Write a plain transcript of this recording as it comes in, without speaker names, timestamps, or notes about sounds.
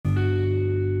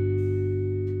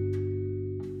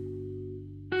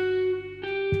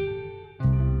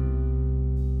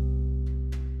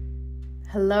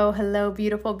Hello, hello,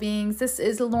 beautiful beings. This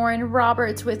is Lauren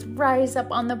Roberts with Rise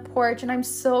Up on the Porch, and I'm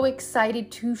so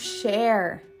excited to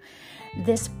share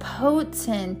this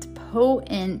potent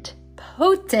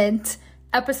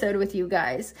episode with you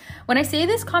guys. When I say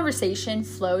this conversation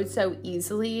flowed so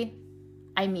easily,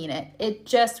 I mean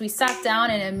it. We sat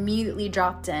down and immediately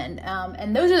dropped in.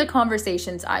 And those are the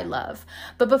conversations I love.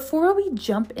 But before we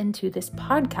jump into this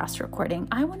podcast recording,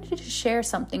 I wanted to share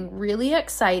something really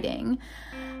exciting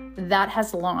that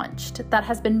has launched, that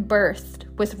has been birthed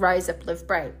with Rise Up Live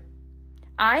Bright.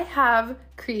 I have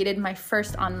created my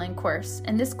first online course,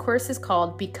 and this course is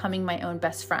called Becoming My Own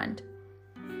Best Friend.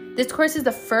 This course is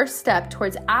the first step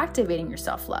towards activating your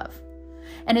self-love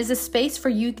and is a space for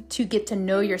you to get to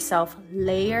know yourself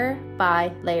layer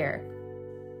by layer.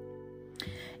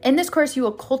 In this course, you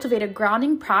will cultivate a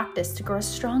grounding practice to grow a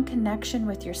strong connection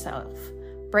with yourself,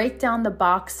 break down the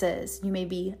boxes you may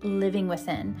be living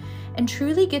within, and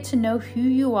truly get to know who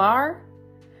you are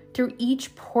through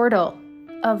each portal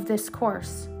of this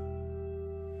course.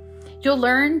 You'll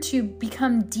learn to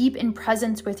become deep in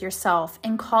presence with yourself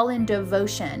and call in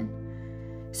devotion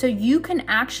so you can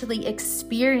actually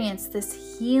experience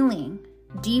this healing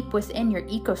deep within your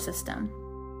ecosystem.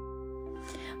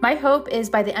 My hope is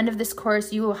by the end of this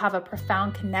course, you will have a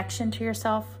profound connection to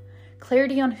yourself,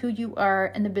 clarity on who you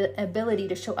are, and the ability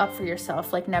to show up for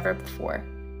yourself like never before.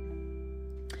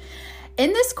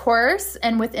 In this course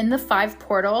and within the 5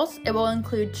 portals, it will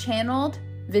include channeled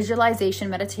visualization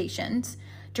meditations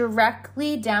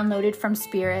directly downloaded from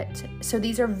Spirit. So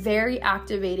these are very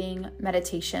activating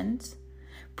meditations,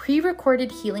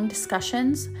 pre-recorded healing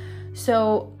discussions.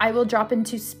 So I will drop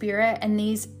into Spirit, and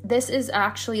this is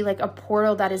actually like a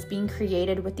portal that is being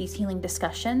created with these healing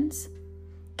discussions.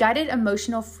 Guided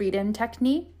emotional freedom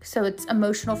technique, so it's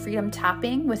emotional freedom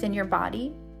tapping within your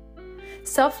body.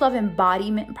 Self-love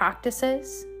embodiment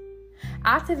practices,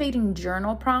 activating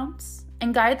journal prompts,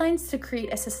 and guidelines to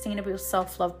create a sustainable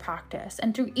self-love practice.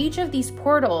 And through each of these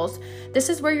portals, this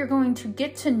is where you're going to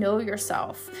get to know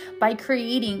yourself by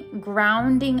creating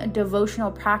grounding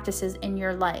devotional practices in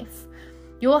your life.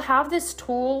 You will have these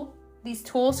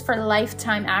tools for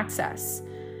lifetime access.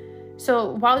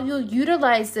 So while you'll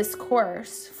utilize this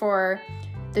course for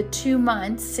the 2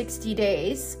 months, 60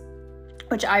 days,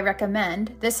 which I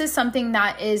recommend, this is something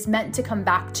that is meant to come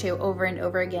back to over and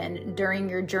over again during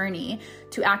your journey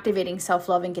to activating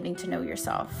self-love and getting to know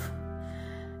yourself.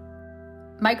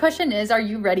 My question is, are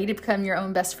you ready to become your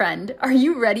own best friend? Are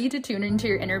you ready to tune into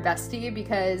your inner bestie?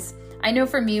 Because I know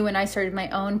for me, when I started my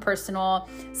own personal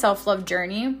self-love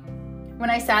journey, when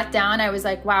I sat down, I was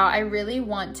like, wow, I really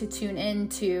want to tune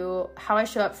into how I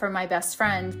show up for my best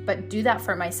friend, but do that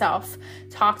for myself.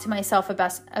 Talk to myself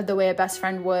the way a best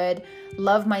friend would,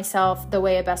 love myself the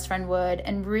way a best friend would,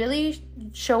 and really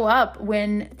show up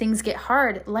when things get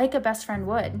hard like a best friend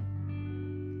would.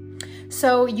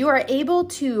 So you are able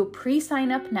to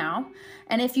pre-sign up now.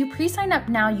 And if you pre-sign up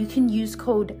now, you can use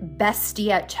code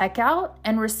BESTIE at checkout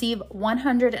and receive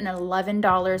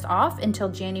 $111 off until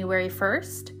January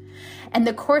 1st. And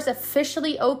the course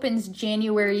officially opens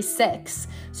January 6th.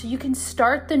 So you can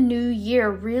start the new year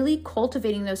really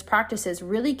cultivating those practices,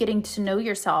 really getting to know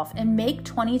yourself, and make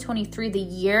 2023 the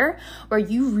year where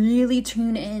you really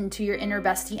tune into your inner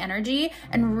bestie energy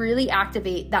and really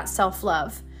activate that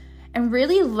self-love and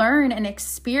really learn and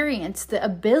experience the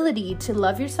ability to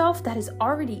love yourself that is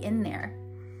already in there.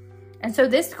 And so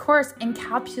this course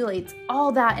encapsulates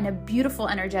all that in a beautiful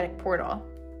energetic portal.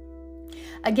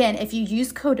 Again, if you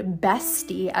use code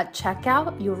BESTIE at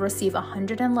checkout, you'll receive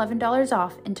 $111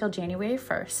 off until January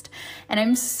 1st. And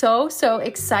I'm so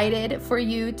excited for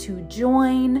you to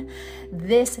join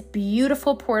this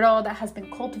beautiful portal that has been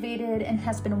cultivated and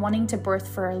has been wanting to birth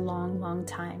for a long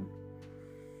time.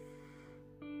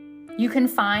 You can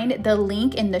find the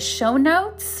link in the show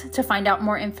notes to find out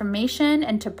more information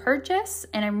and to purchase.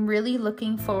 And I'm really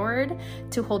looking forward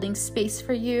to holding space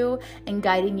for you and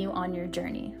guiding you on your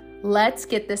journey. Let's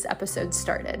get this episode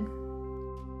started. I'm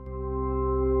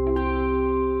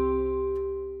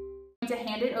going to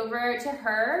hand it over to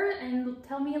her and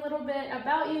tell me a little bit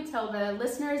about you, tell the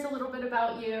listeners a little bit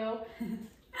about you.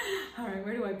 All right,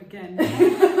 where do I begin?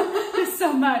 There's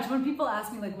so much. When people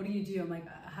ask me, like, what do you do? I'm like,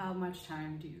 how much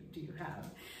time do you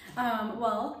have?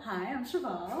 Well, hi, I'm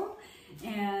Cheval,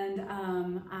 and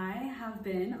I have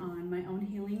been on my own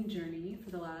healing journey for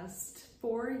the last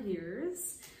 4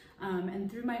 years. And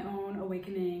through my own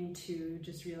awakening to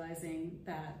just realizing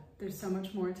that there's so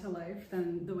much more to life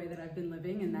than the way that I've been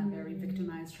living in that very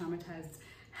victimized, traumatized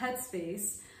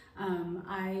headspace,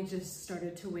 I just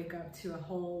started to wake up to a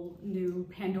whole new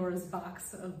Pandora's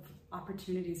box of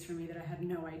opportunities for me that I had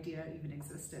no idea even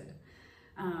existed.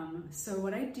 So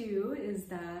what I do is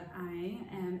that I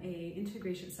am a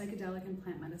psychedelic and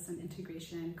plant medicine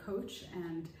integration coach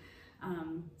and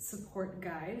support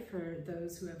guide for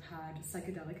those who have had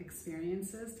psychedelic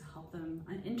experiences to help them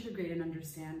integrate and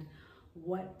understand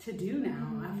what to do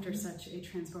now after such a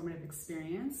transformative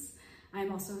experience.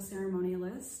 I'm also a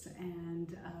ceremonialist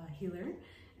and a healer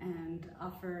and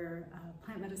offer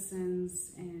plant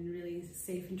medicines in really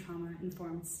safe and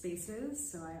trauma-informed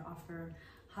spaces. So I offer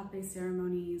Hape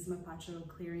ceremonies, Mapacho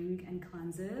clearing and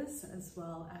cleanses, as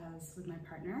well as with my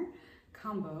partner,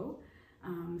 Kambo.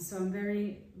 So I'm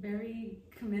very, very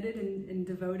committed and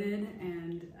devoted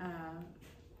and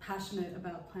passionate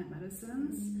about plant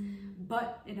medicines,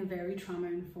 but in a very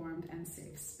trauma-informed and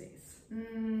safe space.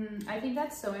 I think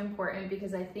that's so important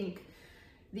because I think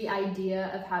the idea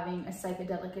of having a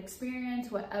psychedelic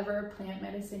experience, whatever plant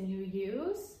medicine you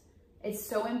use, it's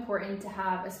so important to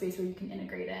have a space where you can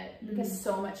integrate it because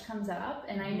so much comes up.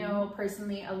 And I know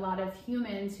personally a lot of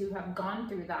humans who have gone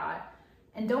through that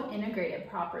and don't integrate it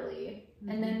properly.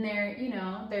 And then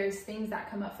there's things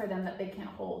that come up for them that they can't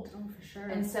hold. Oh, for sure.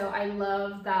 And so I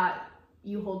love that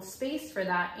you hold space for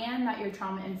that and that you're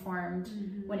trauma informed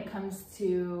when it comes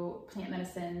to plant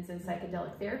medicines and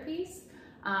psychedelic therapies.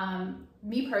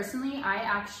 Me personally, I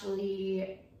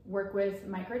actually work with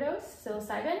microdose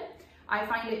psilocybin. I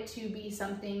find it to be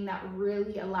something that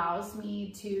really allows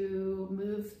me to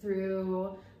move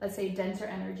through, let's say, denser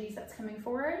energies that's coming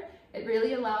forward. It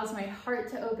really allows my heart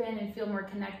to open and feel more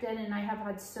connected. And I have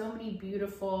had so many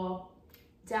beautiful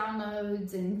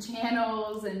downloads and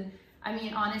channels. And I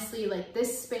mean, honestly, like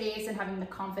this space and having the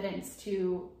confidence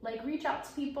to like reach out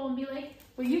to people and be like,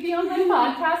 will you be on my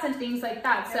podcast and things like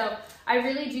that. So I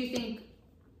really do think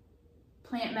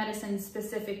plant medicine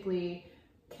specifically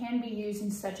can be used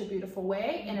in such a beautiful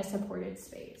way in a supported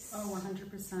space. Oh,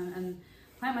 100%. And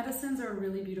plant medicines are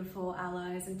really beautiful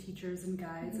allies and teachers and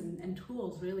guides and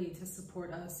tools really to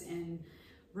support us in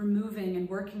removing and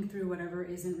working through whatever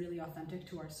isn't really authentic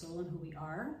to our soul and who we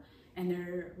are. And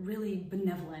they're really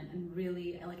benevolent and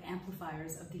really like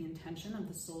amplifiers of the intention of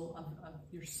the soul, of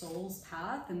your soul's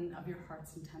path and of your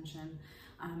heart's intention.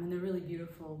 And they're really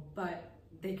beautiful, but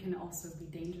they can also be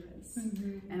dangerous.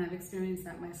 And I've experienced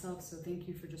that myself. So thank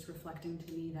you for just reflecting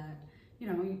to me that,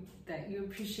 that you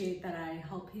appreciate that I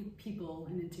help people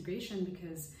in integration,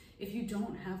 because if you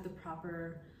don't have the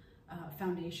proper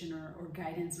foundation or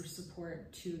guidance or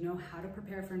support to know how to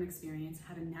prepare for an experience,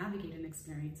 how to navigate an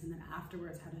experience, and then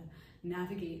afterwards how to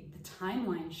navigate the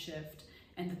timeline shift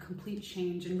and the complete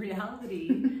change in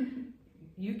reality,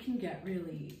 you can get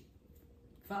really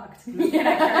fucked. You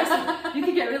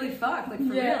can get really fucked, like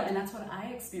for real. And that's what I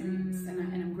experienced, and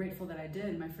I'm grateful that I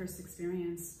did. My first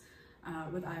experience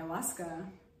with ayahuasca,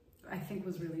 I think,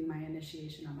 was really my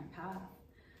initiation on my path.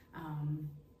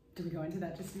 Do we go into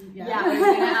that just yeah, I was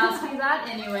going to ask you that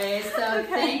anyway. So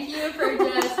thank you for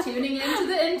just tuning into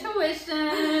the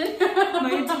intuition.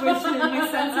 My intuition and my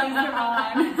senses are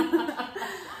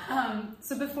on.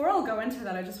 So before I'll go into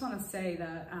that, I just want to say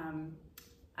that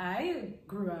I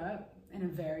grew up in a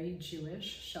very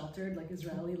Jewish, sheltered, like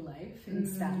Israeli life in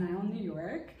Staten Island, New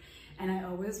York. And I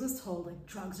always was told, like,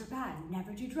 drugs are bad,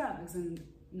 never do drugs. And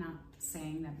not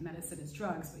saying that medicine is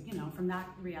drugs, but from that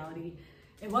reality,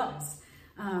 it was.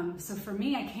 So for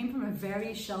me, I came from a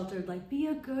very sheltered, like, be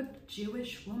a good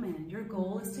Jewish woman. Your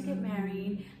goal is to get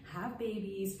married, have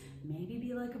babies, maybe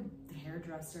be like a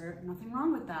hairdresser. Nothing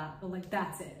wrong with that, but like,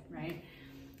 that's it, right?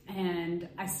 And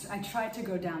I tried to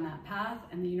go down that path,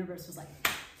 and the universe was like,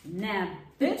 nah,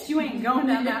 bitch, you ain't going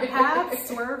down that path.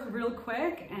 Swerve real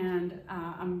quick. And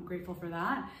I'm grateful for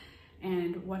that.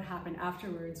 And what happened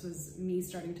afterwards was me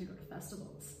starting to go to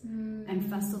festivals. And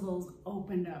festivals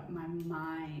opened up my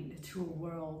mind to a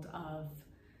world of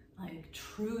like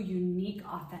true, unique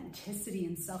authenticity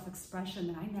and self-expression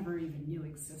that I never even knew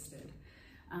existed.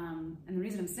 And the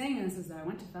reason I'm saying this is that I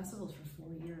went to festivals for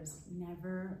 4 years,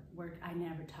 I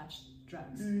never touched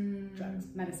drugs,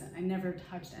 medicine. I never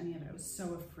touched any of it. I was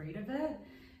so afraid of it.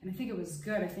 And I think it was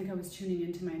good. I think I was tuning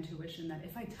into my intuition that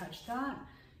if I touched that,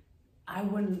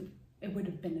 it would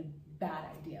have been a bad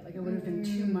idea. Like, it would have been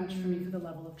too much for me for the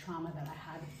level of trauma that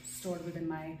I had stored within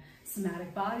my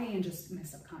somatic body and just my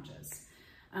subconscious.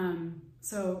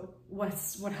 So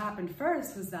what happened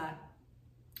first was that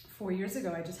 4 years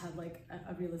ago, I just had like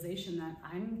a realization that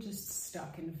I'm just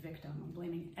stuck in victim. I'm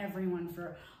blaming everyone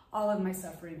for all of my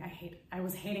suffering. I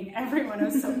was hating everyone. I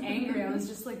was so angry. I was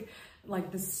just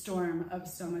like this storm of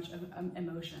so much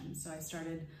emotion. So I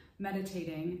started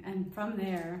meditating, and from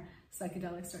there,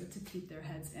 psychedelics started to peek their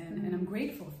heads in. And I'm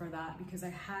grateful for that, because I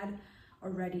had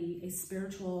already a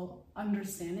spiritual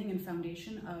understanding and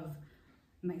foundation of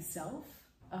myself,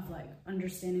 of like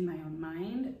understanding my own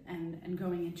mind and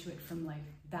going into it from like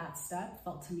that step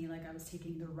felt to me like I was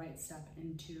taking the right step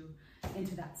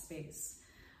into that space.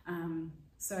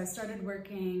 So I started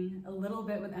working a little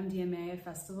bit with MDMA at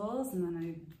festivals, and then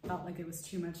I felt like it was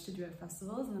too much to do at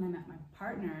festivals, and then I met my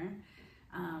partner,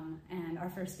 and our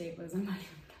first date was a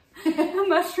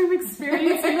mushroom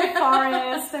experience in the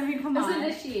forest. I mean, come on.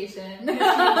 It's initiation.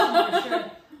 For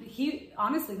sure.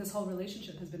 Honestly, this whole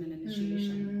relationship has been an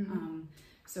initiation.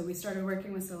 So we started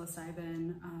working with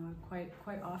psilocybin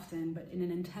quite often, but in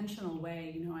an intentional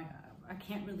way. You know, I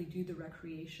can't really do the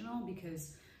recreational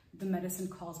because the medicine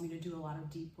calls me to do a lot of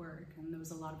deep work, and there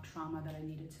was a lot of trauma that I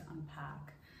needed to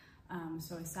unpack.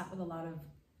 So I sat with a lot of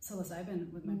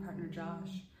psilocybin with my partner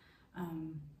Josh,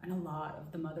 and a lot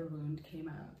of the mother wound came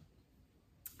up.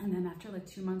 And then after like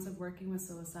 2 months of working with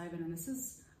psilocybin, and this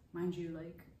is, mind you,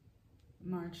 like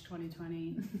March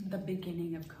 2020, the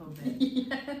beginning of COVID.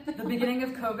 Yes. The beginning of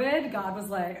COVID, God was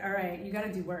like, all right, you got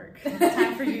to do work. It's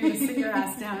time for you to sit your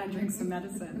ass down and drink some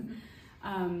medicine.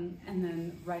 And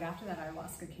then right after that,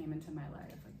 ayahuasca came into my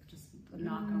life. Like just a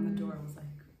knock on the door was like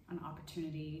an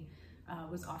opportunity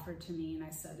was offered to me, and I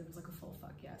said it was like a full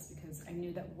fuck yes, because I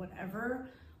knew that whatever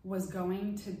was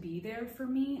going to be there for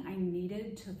me, I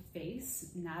needed to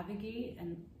face, navigate,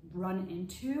 and run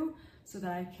into so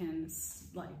that I can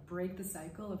like break the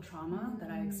cycle of trauma that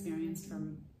I experienced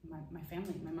from my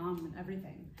family, my mom, and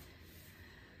everything.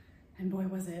 And boy,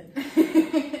 was it.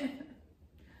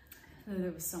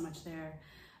 There was so much there.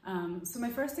 So my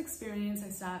first experience, I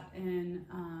sat in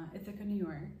Ithaca, New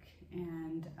York,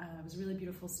 and it was a really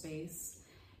beautiful space.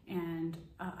 And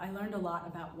I learned a lot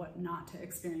about what not to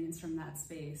experience from that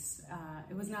space.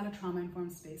 It was not a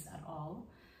trauma-informed space at all.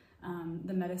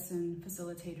 The medicine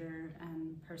facilitator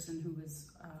and person who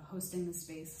was hosting the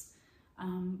space,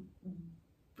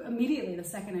 immediately the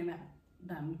second I met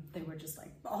them, they were just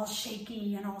like all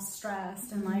shaky and all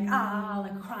stressed and like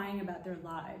like crying about their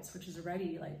lives, which is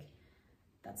already like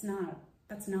that's not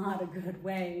a good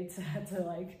way to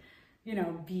like, you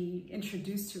know, be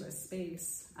introduced to a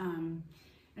space.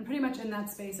 And pretty much in that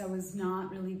space, I was not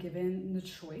really given the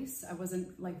choice. I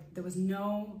wasn't like, there was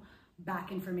no back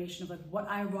information of like what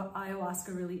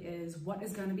ayahuasca really is, what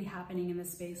is going to be happening in the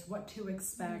space, what to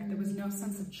expect. There was no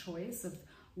sense of choice of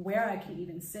where I can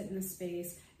even sit in the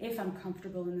space, if I'm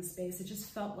comfortable in the space. It just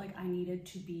felt like I needed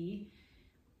to be,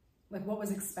 like what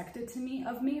was expected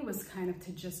of me was kind of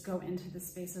to just go into the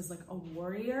space as like a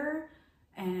warrior.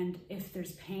 And if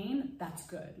there's pain, that's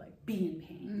good. Like be in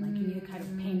pain. Like you need to kind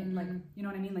of pain it, like, you know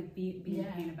what I mean? Like be in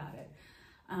pain about it.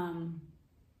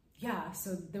 Yeah,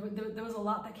 so there was a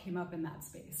lot that came up in that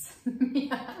space.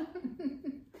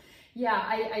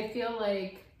 I feel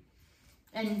like,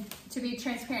 and to be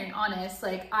transparent and honest,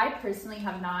 like I personally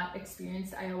have not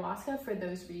experienced ayahuasca for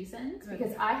those reasons,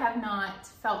 because I have not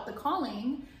felt the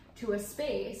calling to a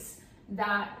space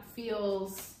that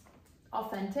feels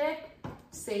authentic,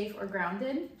 safe, or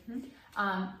grounded.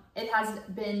 It has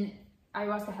been,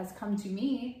 ayahuasca has come to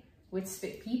me with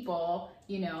people,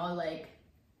 you know, like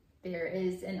there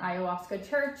is an ayahuasca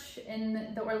church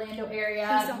in the Orlando area.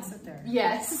 Please don't sit there.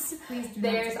 Yes. Please do.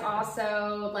 There's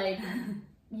also like,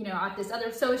 you know, at this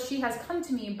other, so she has come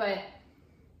to me, but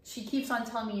she keeps on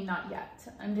telling me not yet.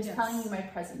 I'm just telling you my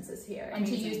presence is here. And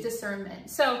to use discernment.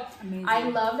 So I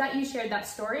love that you shared that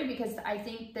story, because I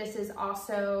think this is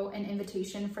also an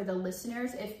invitation for the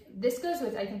listeners. If this goes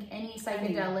with, I think, any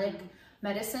psychedelic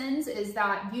medicines, is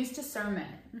that use discernment.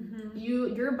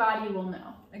 Your body will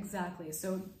know. Exactly.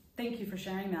 So thank you for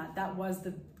sharing that. That was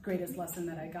the greatest lesson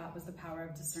that I got, was the power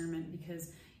of discernment,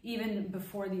 because even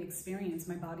before the experience,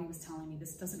 my body was telling me,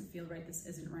 this doesn't feel right, this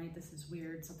isn't right, this is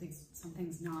weird,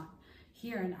 something's not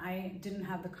here. And I didn't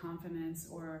have the confidence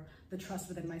or the trust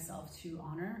within myself to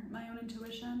honor my own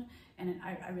intuition. And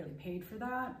I really paid for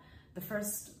that. My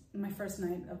first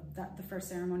night of that, the first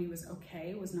ceremony was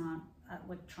okay, was not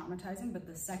like traumatizing, but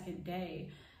the second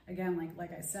day, again,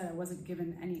 like I said, I wasn't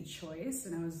given any choice,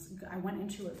 and I went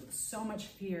into it with so much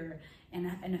fear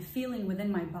and a feeling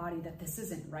within my body that this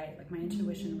isn't right. Like my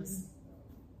intuition was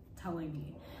telling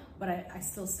me, but I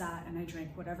still sat and I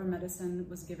drank whatever medicine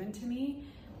was given to me,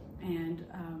 and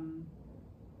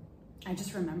I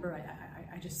just remember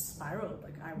I just spiraled.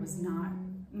 Like I was not,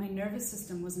 my nervous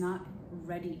system was not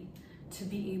ready to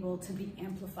be able to be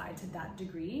amplified to that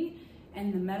degree.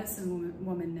 And the medicine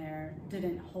woman there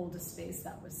didn't hold a space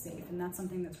that was safe. And that's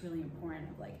something that's really important,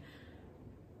 of like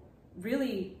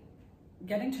really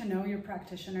getting to know your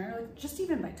practitioner, like just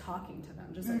even by talking to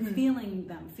them, just like feeling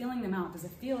them out. Does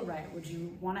it feel right? Would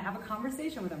you want to have a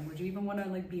conversation with them? Would you even want to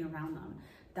like be around them?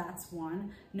 That's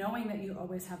one. Knowing that you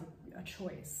always have a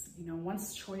choice. You know,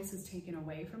 once choice is taken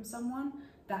away from someone,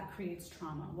 that creates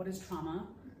trauma. What is trauma?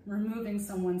 Removing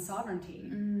someone's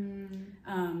sovereignty.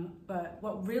 But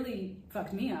what really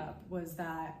fucked me up was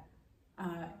that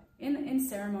in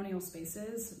ceremonial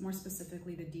spaces, more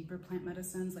specifically the deeper plant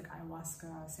medicines like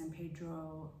ayahuasca, San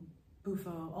Pedro,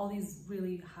 bufo, all these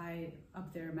really high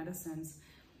up there medicines,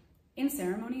 in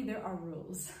ceremony there are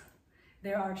rules.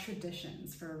 There are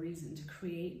traditions for a reason, to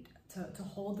create, to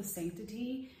hold the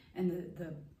sanctity and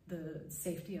the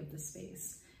safety of the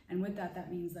space. And with that, that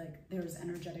means like there's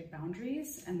energetic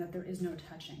boundaries, and that there is no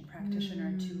touching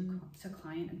practitioner to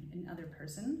client and other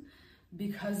person,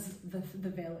 because the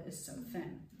veil is so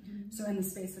thin. So in the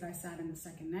space that I sat in the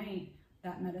second night,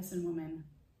 that medicine woman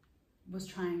was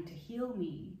trying to heal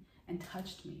me and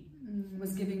touched me,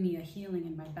 was giving me a healing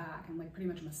in my back and like pretty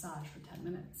much a massage for 10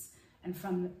 minutes. And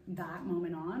from that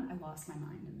moment on, I lost my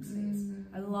mind in the space.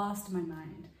 I lost my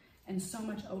mind. And so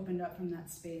much opened up from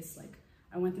that space. Like,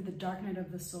 I went through the dark night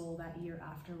of the soul that year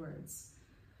afterwards.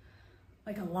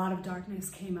 Like, a lot of darkness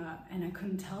came up, and I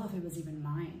couldn't tell if it was even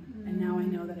mine. And now I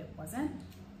know that it wasn't.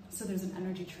 So there's an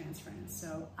energy transference.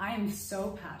 So I am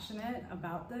so passionate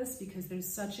about this, because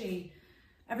there's such a,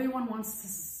 everyone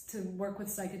wants to work with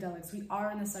psychedelics. We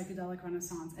are in the psychedelic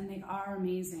renaissance, and they are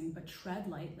amazing, but tread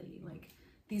lightly. Like,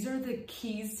 these are the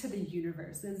keys to the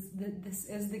universe. This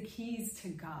is the keys to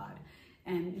God.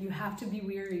 And you have to be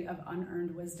weary of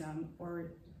unearned wisdom,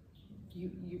 or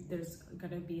there's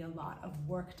gonna be a lot of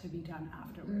work to be done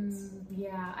afterwards.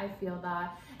 Yeah, I feel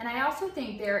that. And I also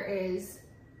think there is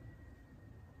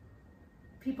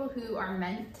people who are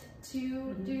meant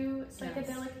to do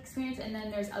psychedelic experience, and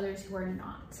then there's others who are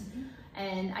not.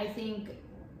 And I think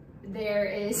there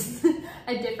is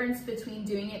a difference between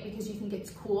doing it because you think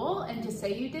it's cool and to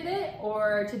say you did it,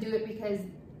 or to do it because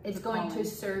it's going to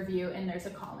serve you and there's a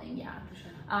calling.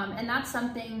 And that's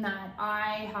something that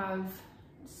I have,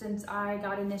 since I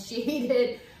got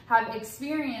initiated, have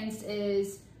experienced,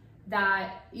 is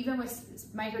that even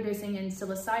with microdosing in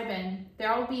psilocybin,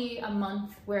 there will be a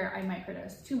month where I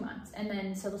microdose, 2 months, and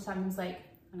then psilocybin's like,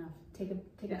 enough, take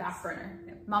a back burner.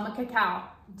 Mama cacao,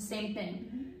 same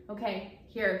thing. Okay,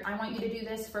 here, I want you to do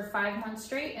this for 5 months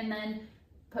straight, and then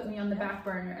put me on the back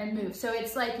burner and move. So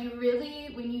it's like, you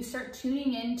really, when you start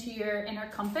tuning into your inner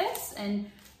compass, and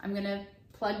I'm gonna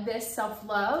plug this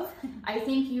self-love, I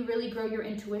think you really grow your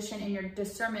intuition and your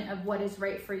discernment of what is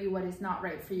right for you, what is not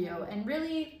right for you, and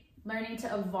really learning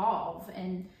to evolve.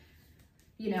 And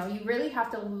you know, you really have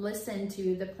to listen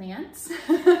to the plants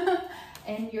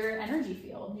and your energy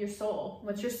field, your soul.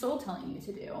 What's your soul telling you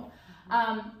to do?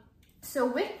 So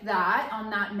with that, on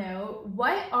that note,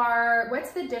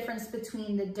 what's the difference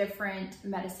between the different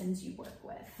medicines you work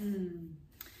with?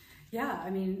 Yeah, I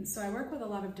mean, so I work with a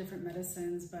lot of different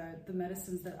medicines, but the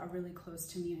medicines that are really close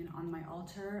to me and on my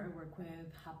altar, I work with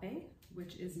hape,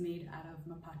 which is made out of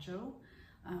mapacho.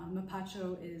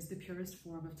 Mapacho is the purest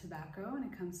form of tobacco,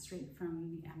 and it comes straight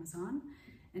from the Amazon.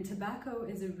 And tobacco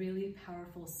is a really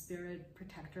powerful spirit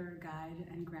protector, guide,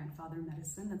 and grandfather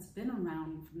medicine that's been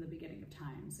around from the beginning of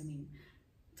times. I mean,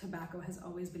 tobacco has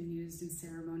always been used in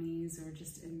ceremonies, or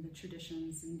just in the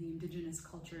traditions, in the indigenous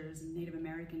cultures and Native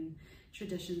American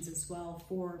traditions as well,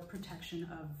 for protection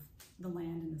of the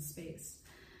land and the space.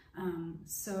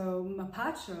 So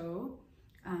mapacho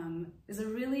is a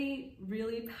really,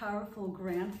 really powerful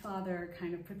grandfather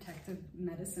kind of protective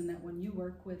medicine that when you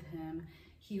work with him,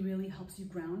 he really helps you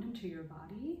ground into your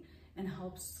body and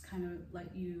helps kind of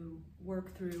let you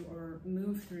work through or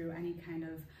move through any kind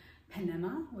of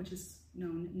penema, which is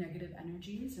known negative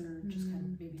energies, or just kind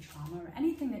of maybe trauma, or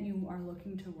anything that you are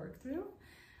looking to work through.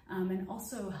 And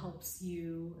also helps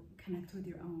you connect with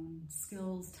your own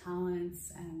skills,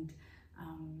 talents, and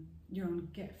your own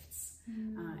gifts.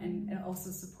 And it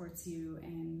also supports you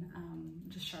in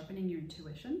just sharpening your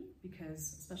intuition,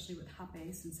 because especially with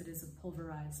hape, since it is a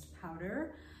pulverized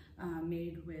powder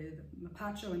made with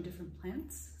mapacho and different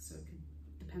plants, so it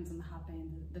depends on the hape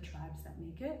and the tribes that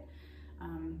make it.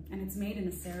 And it's made in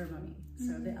a ceremony.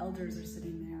 So the elders are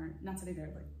sitting there, not sitting there,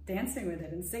 like dancing with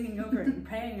it and singing over it and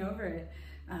praying over it.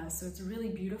 So it's a really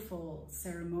beautiful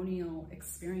ceremonial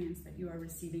experience that you are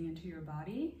receiving into your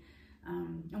body.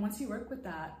 And once you work with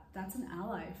that, that's an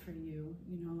ally for you.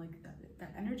 You know, like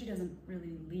that energy doesn't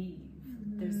really leave.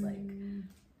 There's like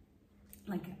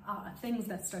things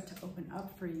that start to open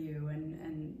up for you,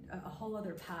 and a whole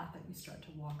other path that you start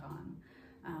to walk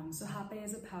on. So hape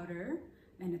is a powder,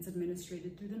 and it's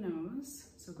administered through the nose.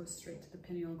 So it goes straight to the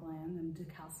pineal gland and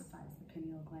decalcifies the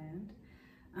pineal gland.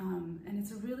 And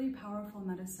it's a really powerful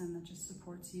medicine that just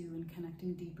supports you in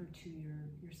connecting deeper to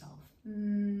yourself.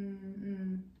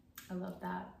 I love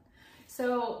that.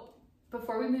 So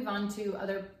before we move on to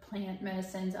other plant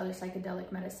medicines, other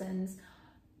psychedelic medicines,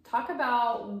 talk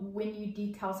about when you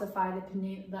decalcify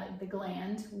the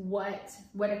gland, what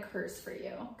occurs for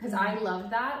you? Because I love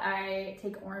that. I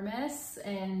take Ormus,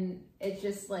 and it's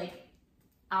just like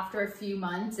after a few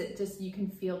months, you can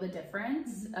feel the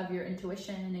difference of your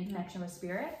intuition and connection with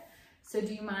spirit. So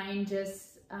do you mind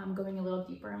just going a little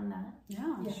deeper on that?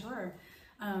 Yeah, sure.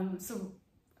 So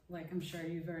like I'm sure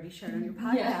you've already shared on your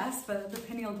podcast, but the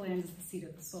pineal gland is the seat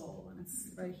of the soul, and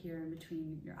it's right here in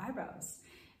between your eyebrows.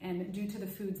 And due to the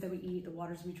foods that we eat, the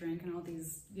waters we drink, and all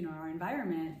these, our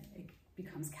environment, it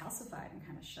becomes calcified and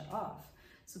kind of shut off.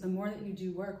 So the more that you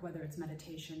do work, whether it's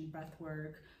meditation, breath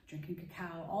work, drinking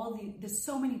cacao, there's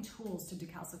so many tools to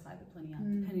decalcify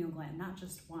the pineal gland, not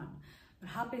just one. But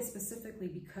Hape specifically,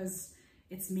 because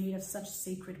it's made of such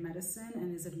sacred medicine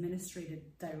and is administered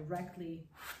directly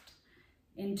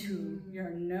into your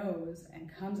nose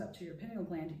and comes up to your pineal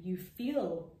gland, you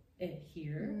feel it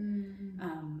here.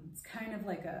 It's kind of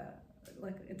like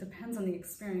it depends on the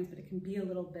experience, but it can be a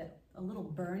little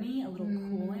burny, a little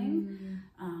cooling,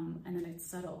 and then it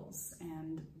settles.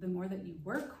 And the more that you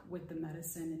work with the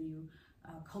medicine and you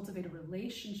cultivate a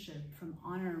relationship from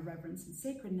honor, reverence, and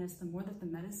sacredness, the more that the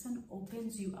medicine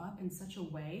opens you up in such a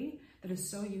way that is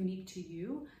so unique to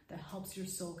you that helps your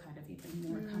soul kind of even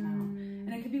more come out.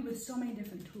 And it could be with so many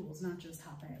different tools, not just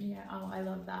Hape. Yeah, I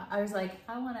love that. I was like,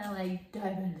 I want to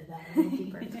dive into that a little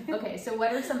deeper. Okay, so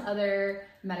what are some other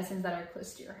medicines that are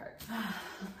close to your heart?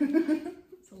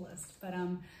 It's a list, but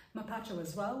Mapacho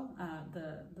as well,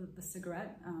 the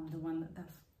cigarette, the one that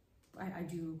I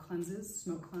do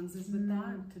smoke cleanses with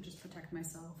that to just protect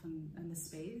myself and the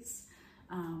space.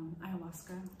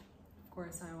 Ayahuasca, of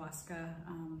course, ayahuasca.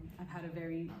 I've had a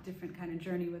very different kind of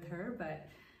journey with her, but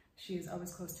she is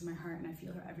always close to my heart, and I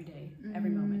feel her every day,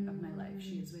 every moment of my life.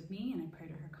 She is with me, and I pray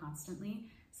to her constantly.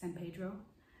 San Pedro,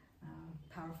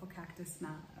 powerful cactus,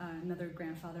 another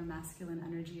grandfather masculine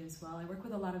energy as well. I work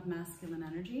with a lot of masculine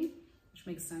energy, which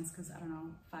makes sense because, I don't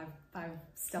know, five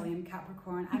stellium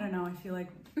Capricorn. I don't know, I feel like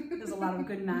there's a lot of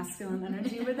good masculine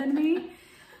energy within me.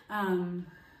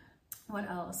 What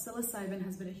else? Psilocybin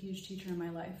has been a huge teacher in my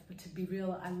life, but to be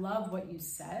real, I love what you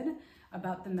said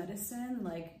about the medicine.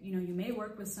 Like, you may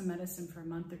work with some medicine for a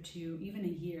month or two, even a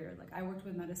year. Like, I worked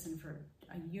with medicine for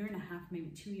a year and a half, maybe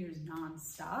 2 years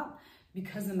nonstop,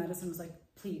 because the medicine was like,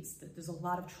 please, there's a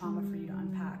lot of trauma for you to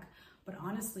unpack. But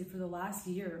honestly, for the last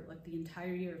year, like the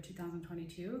entire year of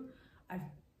 2022, I've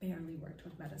barely worked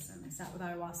with medicine. I sat with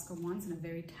ayahuasca once in a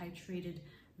very titrated,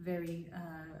 very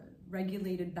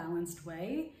regulated, balanced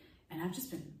way. And I've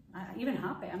just been, even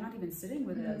Hape, I'm not even sitting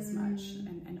with it as much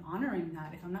and honoring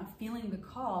that. If I'm not feeling the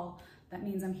call, that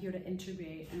means I'm here to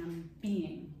integrate and I'm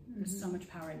being. There's so much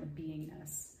power in the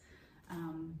beingness.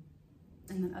 And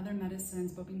then other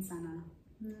medicines, Bobinsana.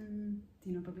 Do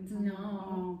you know Bobinsana? No.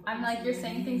 Oh, I'm like, you're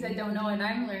saying things I don't know, and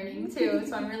I'm learning too,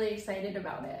 so I'm really excited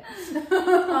about it.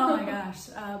 Oh my gosh.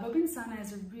 Bobinsana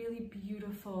is a really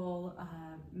beautiful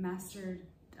master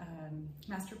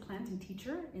plant and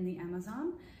teacher in the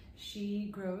Amazon. She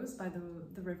grows by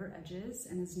the river edges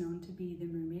and is known to be the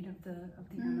mermaid of the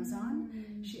Amazon.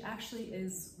 She actually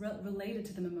is related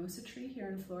to the mimosa tree here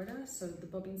in Florida, so the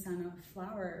Bobinsana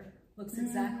flower looks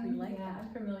exactly like that.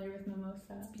 I'm familiar with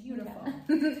mimosa. It's beautiful.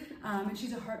 And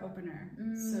she's a heart opener.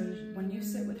 So when you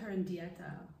sit with her in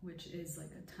dieta, which is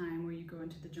like a time where you go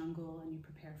into the jungle and you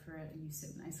prepare for it and you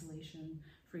sit in isolation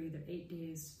for either 8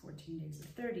 days, 14 days, or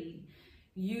 30,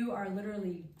 you are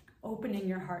literally opening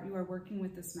your heart. You are working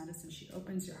with this medicine. She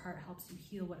opens your heart, helps you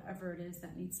heal whatever it is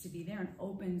that needs to be there, and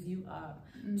opens you up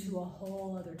to a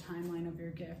whole other timeline of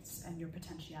your gifts and your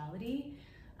potentiality.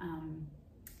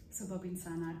 So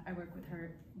Bobinsana, I work with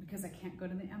her because I can't go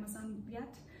to the Amazon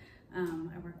yet.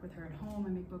 I work with her at home. I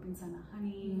make Bobinsana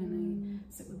honey, and I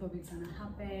sit with Bobinsana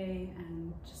Hape,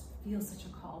 and just feel such a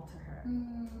call to her.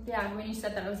 Yeah, when you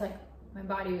said that, I was like, my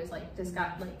body was like, just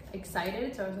got like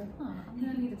excited. So I was like, I'm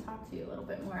gonna need to talk to you a little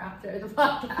bit more after the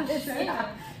podcast.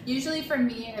 Yeah. Usually for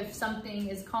me, if something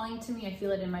is calling to me, I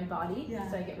feel it in my body. Yeah.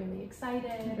 So I get really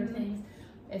excited or things.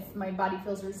 If my body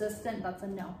feels resistant, that's a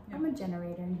no. Yeah. I'm a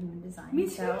generator in human design. Me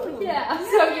too. So, yeah.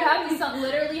 So you have to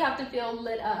literally have to feel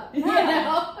lit up.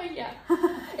 Yeah. Yeah.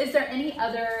 Is there any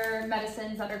other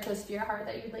medicines that are close to your heart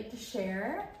that you'd like to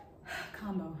share?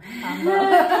 Kambo.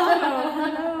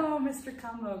 Hello, Mr.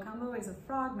 Kambo. Kambo is a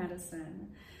frog medicine.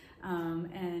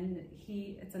 And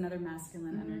it's another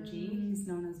masculine energy. He's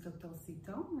known as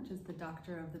Doctorcito, which is the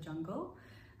doctor of the jungle.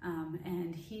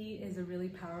 And he is a really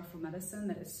powerful medicine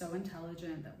that is so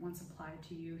intelligent that once applied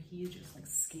to you, he just like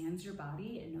scans your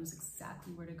body and knows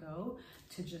exactly where to go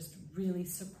to just really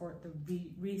support the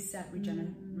reset,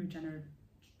 regenerate.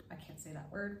 I can't say that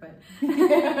word, but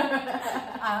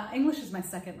English is my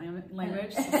second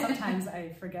language, so sometimes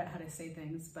I forget how to say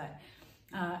things, but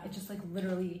it just like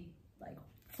literally like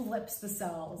flips the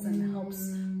cells and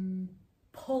helps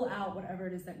pull out whatever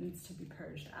it is that needs to be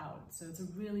purged out. So it's a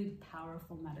really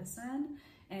powerful medicine,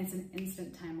 and it's an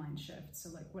instant timeline shift. So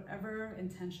like whatever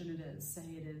intention it is, say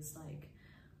it is like,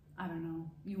 I don't know,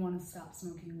 you want to stop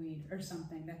smoking weed or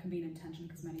something, that can be an intention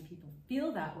because many people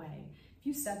feel that way. If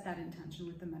you set that intention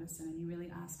with the medicine and you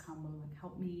really ask Kambo, like,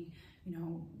 help me, you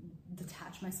know,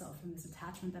 detach myself from this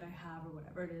attachment that I have or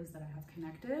whatever it is that I have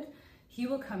connected, he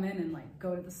will come in and like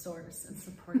go to the source and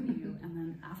support you. And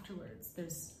then afterwards,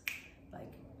 there's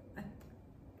like a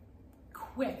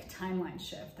quick timeline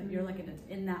shift that you're like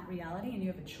in that reality and you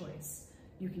have a choice.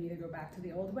 You can either go back to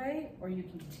the old way or you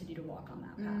can continue to walk on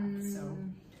that path. So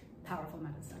powerful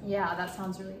medicine. Yeah, that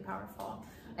sounds really powerful.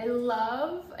 I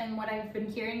love, and what I've been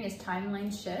hearing is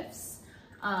timeline shifts.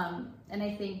 And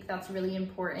I think that's really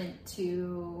important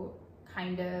to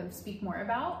kind of speak more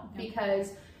about,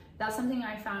 because that's something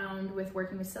I found with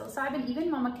working with psilocybin,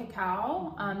 even Mama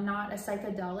Cacao, not a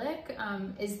psychedelic,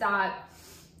 is that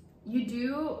you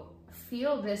do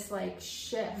feel this like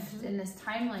shift in this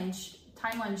timeline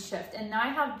shift. And I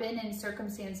have been in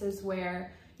circumstances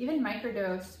where even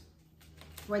microdose,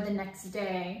 where the next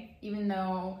day, even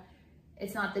though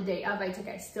it's not the day of I took,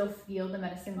 I still feel the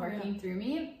medicine working through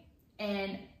me.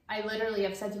 And I literally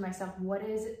have said to myself, what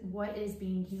is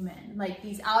being human? Like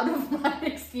these out of body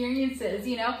experiences,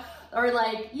 you know, or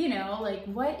like, you know, like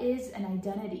what is an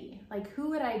identity? Like who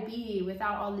would I be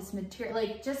without all this material?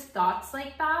 Like just thoughts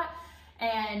like that.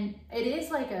 And it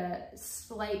is like a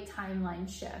slight timeline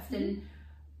shift. And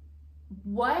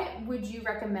what would you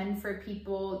recommend for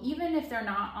people, even if they're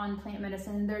not on plant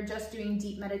medicine, they're just doing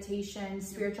deep meditation,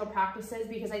 spiritual practices?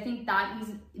 Because I think that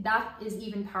is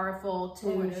even powerful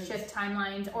to shift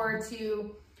timelines or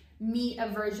to meet a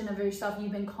version of yourself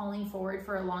you've been calling forward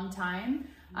for a long time.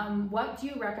 What do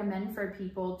you recommend for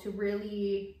people to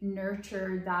really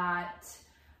nurture that,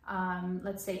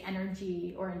 let's say,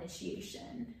 energy or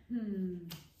initiation?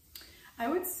 I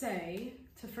would say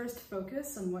to first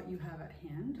focus on what you have at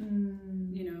hand.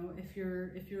 You know, if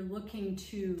you're looking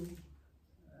to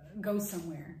go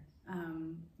somewhere,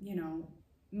 you know,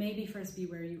 maybe first be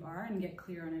where you are and get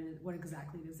clear on it, what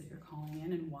exactly it is that you're calling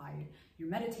in and why you're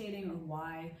meditating or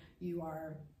why you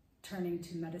are turning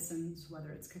to medicines, whether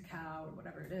it's cacao or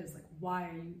whatever it is. Like, why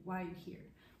are you here?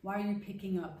 Why are you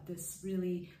picking up this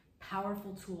really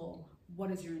powerful tool? What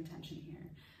is your intention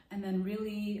here? And then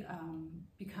really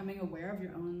becoming aware of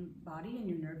your own body and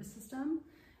your nervous system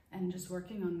and just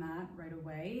working on that right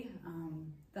away.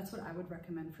 That's what I would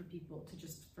recommend for people, to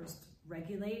just first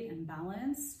regulate and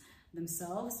balance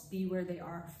themselves, be where they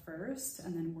are first,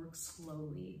 and then work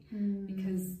slowly.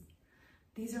 Because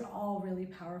these are all really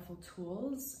powerful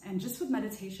tools. And just with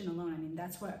meditation alone, I mean,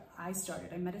 that's what I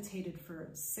started. I meditated for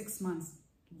 6 months,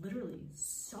 literally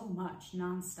so much,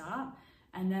 nonstop.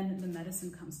 And then the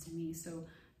medicine comes to me. So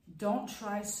don't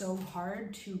try so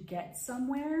hard to get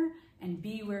somewhere, and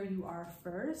be where you are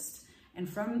first. And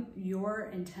from your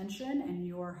intention and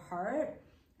your heart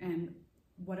and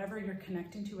whatever you're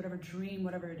connecting to, whatever dream,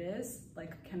 whatever it is,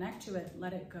 like connect to it,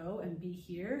 let it go and be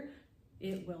here.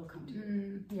 It will come to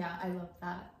you. Yeah, I love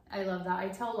that. I love that. I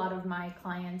tell a lot of my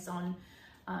clients on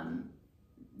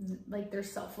like their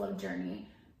self-love journey,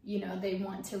 you know, they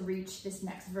want to reach this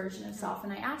next version of self.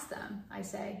 And I ask them, I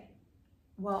say,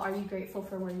 well, are you grateful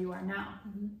for where you are now?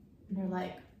 And they're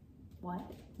like, what?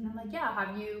 And I'm like, yeah,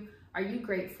 are you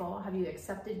grateful? Have you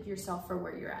accepted yourself for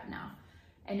where you're at now?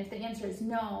 And if the answer is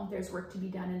no, there's work to be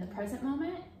done in the present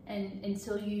moment. And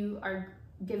until you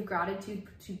give gratitude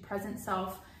to present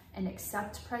self and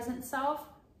accept present self,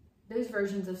 those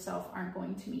versions of self aren't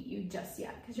going to meet you just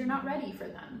yet, because you're not ready for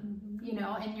them, you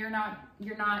know, and you're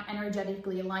not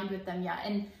energetically aligned with them yet.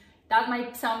 And that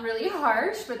might sound really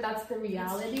harsh, but that's the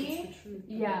reality. It's the truth.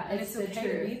 Yeah, it's the okay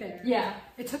truth. To be there. Yeah.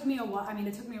 It took me a while. I mean,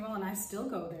 it took me a while, and I still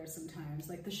go there sometimes.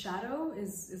 Like the shadow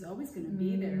is always going to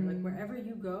be there. Like wherever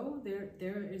you go,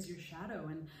 there is your shadow,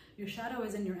 and your shadow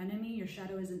isn't your enemy. Your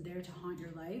shadow isn't there to haunt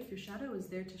your life. Your shadow is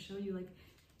there to show you, like,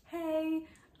 hey,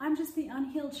 I'm just the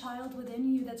unhealed child within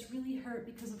you that's really hurt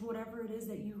because of whatever it is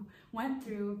that you went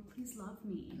through. Please love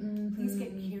me. Please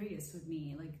get curious with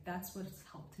me. Like, that's what's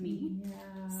helped me.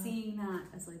 Yeah. Seeing that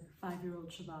as like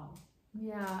 5-year-old Cheval.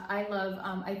 Yeah, I love,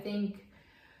 I think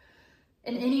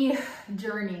in any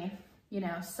journey,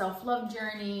 self-love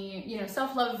journey.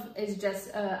 Self-love is just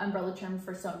an umbrella term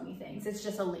for so many things. It's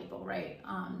just a label, right?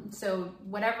 So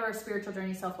whatever spiritual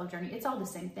journey, self-love journey, it's all the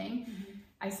same thing. Mm-hmm.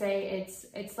 I say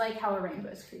it's like how a rainbow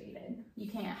is created. You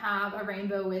can't have a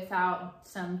rainbow without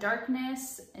some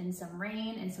darkness and some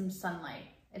rain and some sunlight.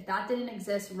 If that didn't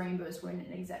exist, rainbows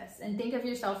wouldn't exist. And think of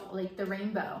yourself like the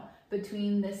rainbow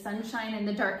between the sunshine and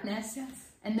the darkness,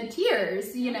 yes, and the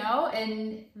tears,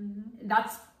 and mm-hmm.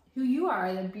 that's who you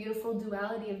are, the beautiful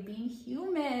duality of being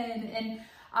human. And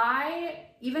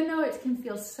even though it can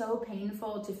feel so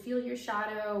painful to feel your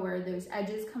shadow or those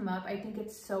edges come up, I think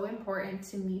it's so important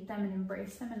to meet them and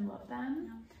embrace them and love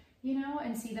them,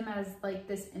 and see them as like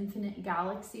this infinite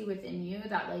galaxy within you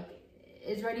that like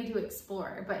is ready to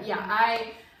explore. But yeah,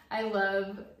 I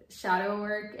love shadow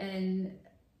work, and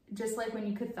just like when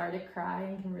you cathartic cry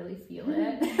and can really feel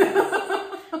it.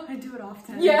 I do it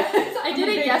often. Yes, I did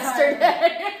it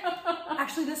yesterday.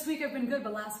 Actually, this week I've been good,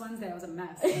 but last Wednesday I was a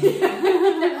mess.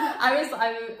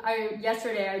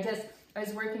 Yesterday I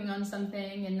was working on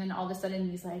something, and then all of a sudden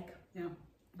these like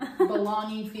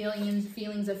belonging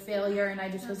feelings of failure, and I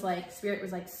just was like, Spirit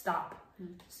was like,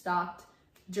 stopped,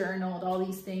 journaled all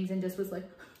these things, and just was like,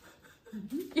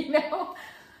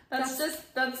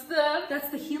 That's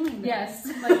the healing. Yes.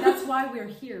 Like, that's why we're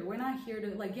here. We're not here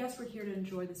to, like, yes, we're here to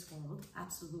enjoy this world.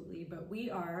 Absolutely. But we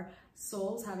are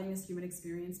souls having this human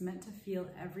experience meant to feel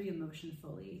every emotion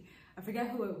fully. I forget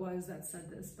who it was that said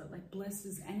this, but like, bliss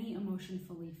is any emotion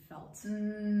fully felt.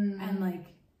 And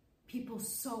like, people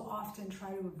so often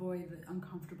try to avoid the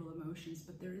uncomfortable emotions,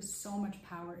 but there is so much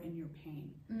power in your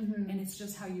pain. Mm-hmm. And it's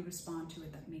just how you respond to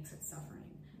it that makes it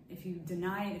suffering. If you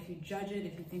deny it, if you judge it,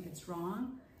 if you think it's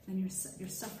wrong, then you're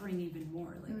suffering even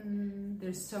more. Like,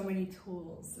 there's so many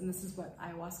tools, and this is what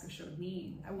ayahuasca showed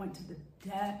me. I went to the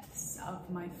depths of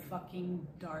my fucking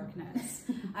darkness.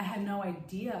 I had no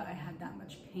idea I had that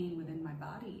much pain within my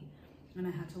body, and I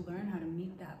had to learn how to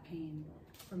meet that pain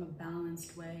from a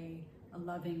balanced way, a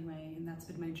loving way, and that's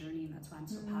been my journey, and that's why I'm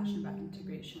so passionate about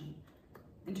integration.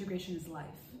 Integration is life.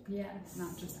 Yes.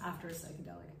 Not just after a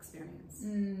psychedelic experience.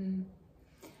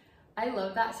 I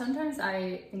love that. Sometimes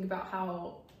I think about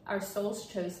how our souls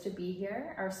chose to be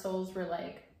here. Our souls were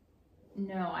like,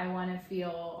 no, I want to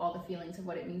feel all the feelings of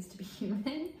what it means to be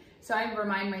human. So I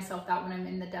remind myself that when I'm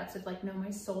in the depths of like, no, my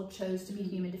soul chose to be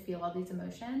human, to feel all these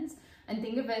emotions. And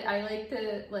think of it, I like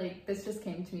to, like, this just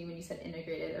came to me when you said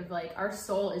integrated, of like, our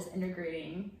soul is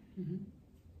integrating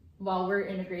while we're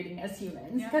integrating as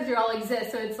humans, because we all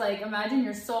exist. So it's like, imagine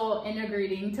your soul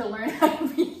integrating to learn how to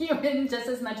be human just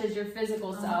as much as your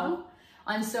physical self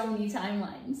on so many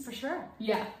timelines. For sure.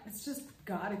 Yeah. It's just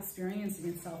God experiencing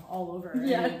itself all over.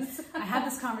 Yes. I had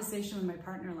this conversation with my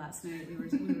partner last night. We were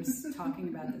talking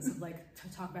about this, of like, to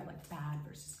talk about like bad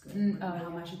versus good, how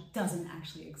much it doesn't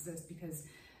actually exist, because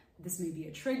this may be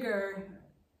a trigger,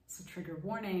 it's a trigger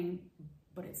warning,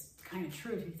 but it's kind of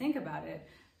true if you think about it.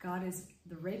 God is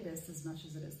the rapist as much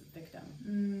as it is the victim.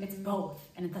 It's both,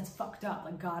 and that's fucked up.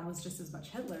 Like, God was just as much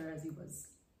Hitler as he was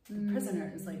the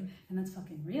prisoner. It's like, and that's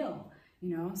fucking real,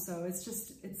 So it's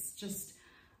just,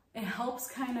 it helps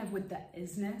kind of with the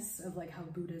isness of like how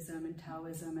Buddhism and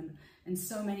Taoism and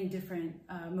so many different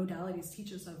modalities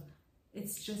teach us of.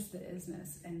 It's just the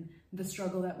isness, and the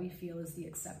struggle that we feel is the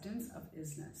acceptance of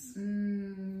isness.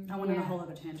 I went on a whole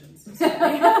other tangent. So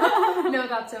sorry. No,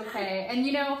 that's okay. And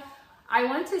I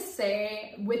want to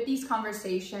say, with these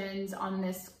conversations on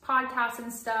this podcast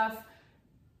and stuff,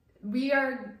 we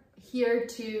are here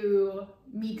to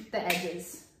meet the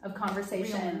edges of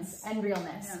conversations and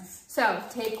realness. Yes. So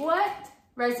take what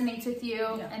resonates with you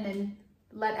and then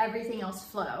let everything else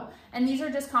flow. And these are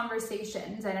just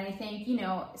conversations. And I think,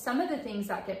 some of the things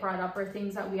that get brought up are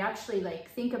things that we actually like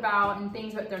think about, and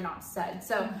things that they're not said.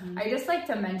 So I just like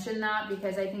to mention that,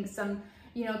 because I think some,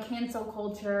 cancel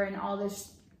culture and all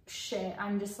this shit,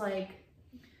 I'm just like,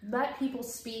 let people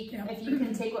speak if you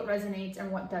can take what resonates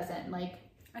and what doesn't. Like,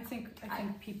 I think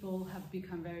people have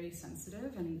become very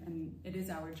sensitive, and it is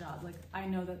our job. Like, I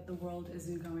know that the world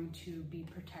isn't going to be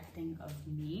protecting of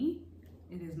me.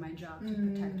 It is my job to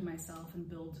protect myself and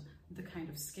build the kind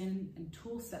of skin and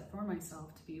tool set for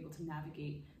myself to be able to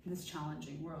navigate this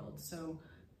challenging world. So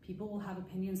people will have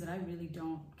opinions that I really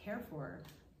don't care for,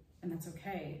 and that's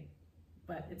okay.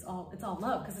 But it's all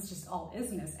love, because it's just all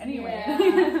isness anyway.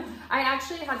 Yeah. I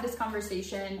actually had this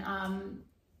conversation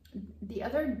the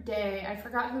other day. I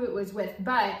forgot who it was with,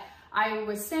 but I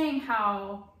was saying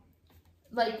how,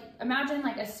 like, imagine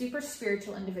like a super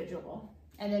spiritual individual,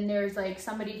 and then there's like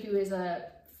somebody who is a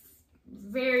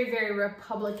very, very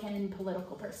Republican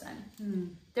political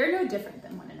person. They're no different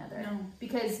than one another. No.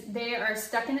 Because they are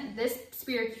stuck in this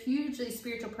hugely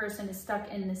spiritual person is stuck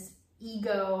in this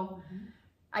ego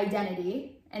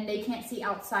identity, and they can't see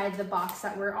outside the box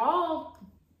that we're all,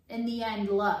 in the end,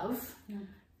 love.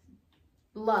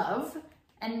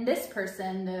 And this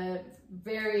person, the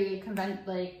very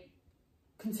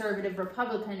conservative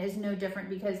Republican, is no different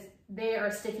because they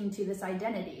are sticking to this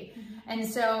identity. And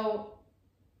so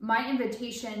my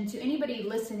invitation to anybody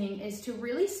listening is to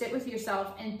really sit with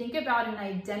yourself and think about an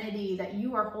identity that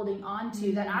you are holding on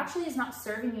to that actually is not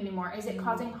serving you anymore. Is it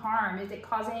causing harm? Is it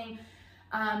causing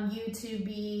you to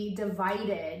be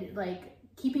divided? Like,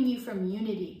 keeping you from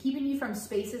unity, keeping you from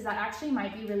spaces that actually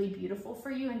might be really beautiful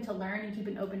for you, and to learn and keep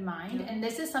an open mind. And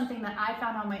this is something that I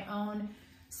found on my own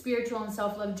spiritual and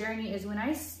self-love journey, is when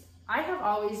I have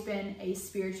always been a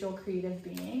spiritual creative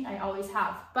being. I always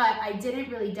have, but I didn't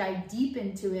really dive deep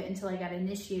into it until I got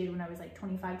initiated when I was like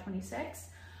 25, 26.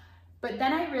 But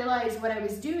then I realized what I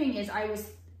was doing is I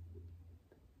was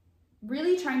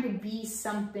really trying to be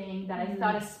something that I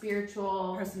thought a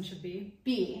spiritual person should be.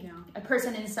 A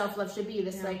person in self-love should be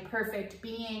this like perfect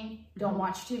being. Don't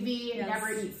watch TV,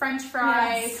 never eat French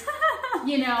fries.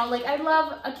 You know, like I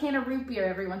love a can of root beer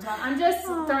every once in a while. I'm just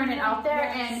throwing it out there.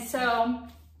 And so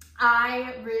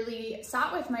I really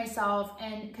sat with myself,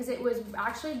 and because it was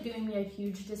actually doing me a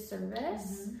huge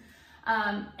disservice.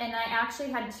 And I actually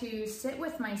had to sit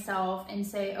with myself and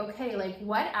say, okay, like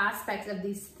what aspects of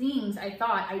these things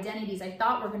identities I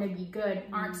thought were going to be good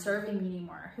aren't serving me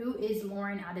anymore? Who is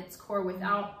Lauren at its core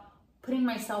without putting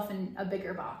myself in a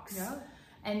bigger box?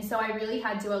 And so I really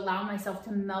had to allow myself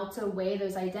to melt away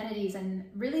those identities and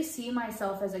really see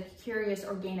myself as a curious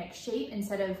organic shape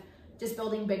instead of just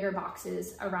building bigger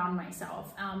boxes around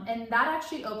myself. And that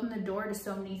actually opened the door to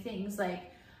so many things. Like,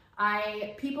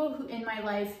 people who in my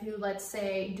life who, let's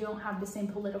say, don't have the same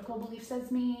political beliefs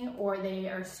as me, or they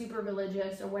are super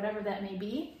religious or whatever that may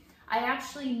be, I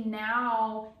actually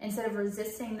now, instead of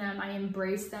resisting them, I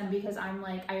embrace them, because I'm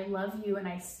like, I love you and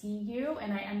I see you,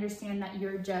 and I understand that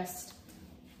you're just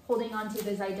holding on to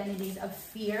those identities of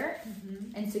fear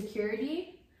and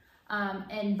security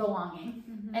and belonging.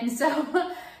 And so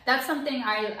that's something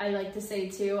I like to say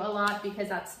too a lot, because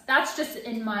that's just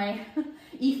in my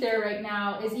ether right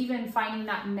now, is even finding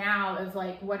that now of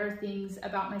like, what are things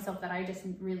about myself that I just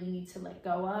really need to let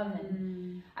go of.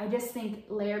 And I just think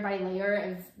layer by layer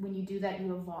of when you do that,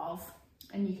 you evolve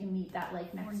and you can meet that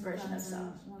like next version of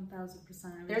self.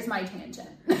 1000%. There's my tangent.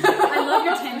 I love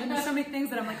your tangent. There's so many things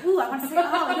that I'm like, ooh, I want to say,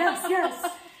 oh,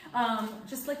 yes.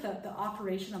 Just like the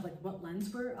operation of like what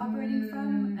lens we're operating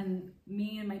from. And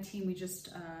me and my team, we just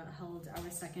held our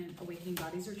second Awakening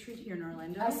Bodies retreat here in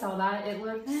Orlando. I saw that. It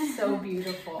looked so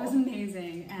beautiful. It was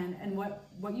amazing. And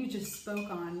what you just spoke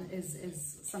on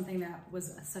is something that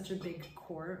was such a big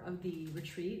core of the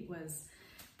retreat. Was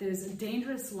there's a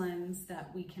dangerous lens that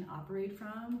we can operate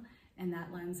from, and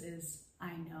that lens is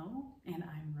I know and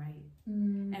I'm right.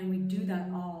 And we do that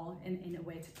all in a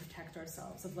way to protect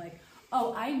ourselves of like,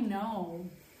 oh, I know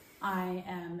I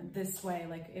am this way.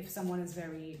 Like if someone is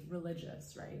very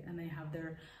religious, right? And they have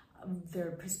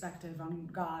their perspective on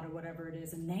God or whatever it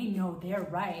is, and they know they're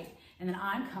right. And then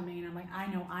I'm coming and I'm like, I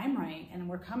know I'm right. And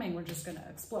we're coming, we're just going to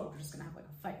explode. We're just going to have like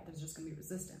a fight. There's just going to be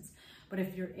resistance. But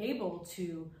if you're able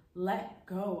to let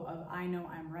go of I know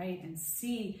I'm right and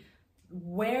see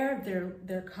where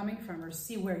they're coming from, or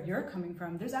see where you're coming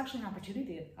from, there's actually an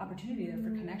opportunity there for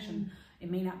connection. It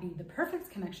may not be the perfect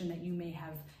connection that you may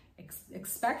have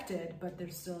expected, but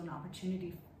there's still an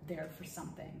opportunity there for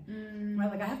something.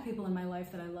 Right? Like I have people in my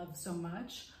life that I love so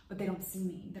much, but they don't see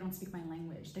me. They don't speak my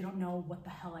language. They don't know what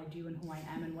the hell I do and who I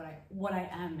am and what I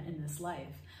am in this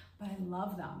life. But I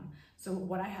love them. So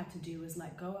what I have to do is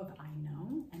let go of I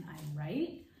know and I'm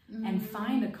right. And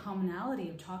find a commonality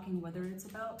of talking, whether it's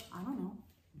about, I don't know,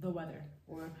 the weather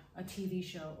or a TV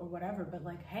show or whatever, but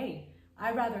like, hey,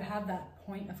 I'd rather have that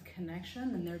point of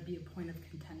connection than there'd be a point of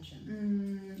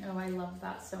contention. Oh, I love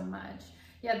that so much.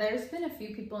 Yeah, there's been a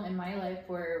few people in my life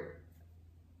where,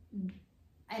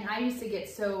 and I used to get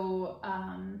so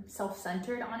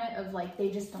self-centered on it of like, they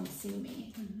just don't see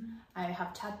me. I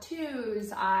have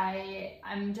tattoos.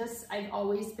 I've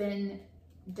always been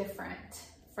different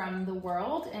from the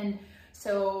world, and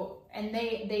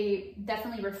they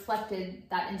definitely reflected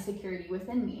that insecurity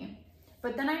within me.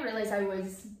 But then I realized I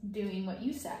was doing what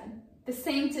you said, the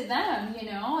same to them,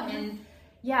 you know. And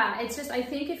yeah, it's just, I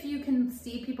think if you can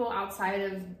see people outside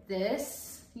of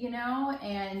this, you know,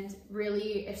 and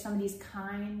really if somebody's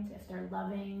kind, if they're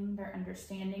loving, they're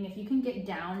understanding, if you can get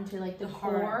down to like the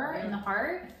core and the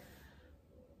heart,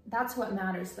 that's what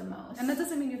matters the most. And that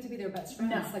doesn't mean you have to be their best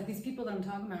friends. No. Like these people that I'm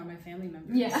talking about are my family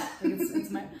members. Yeah.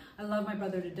 Like I love my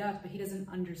brother to death, but he doesn't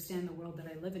understand the world that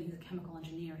I live in. He's a chemical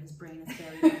engineer. His brain is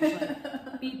very much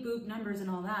like beep boop numbers and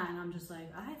all that. And I'm just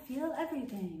like, I feel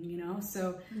everything, you know?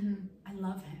 So I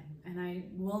love him. And I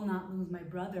will not lose my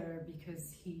brother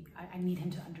because I need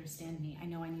him to understand me. I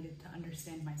know I needed to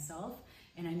understand myself.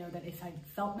 And I know that if I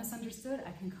felt misunderstood,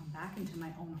 I can come back into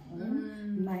my own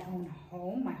home. My own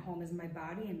home. My home is my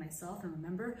body and myself. And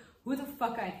remember who the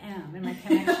fuck I am. And my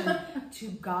connection to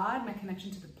God, my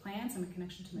connection to the plants, and my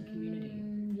connection to my community.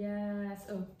 Yes.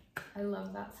 Oh, I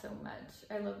love that so much.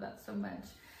 I love that so much.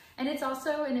 And it's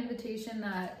also an invitation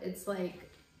that it's like,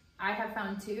 I have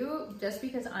found too, just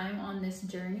because I'm on this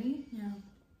journey,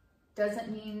 doesn't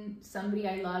mean somebody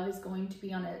I love is going to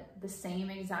be on the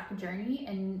same exact journey,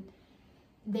 and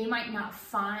they might not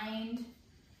find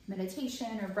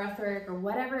meditation or breath work or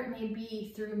whatever it may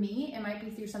be through me. It might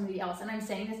be through somebody else. And I'm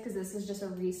saying this because this is just a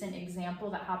recent example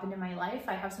that happened in my life.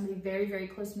 I have somebody very, very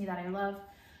close to me that I love,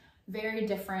 very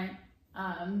different,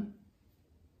 and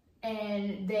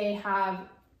they have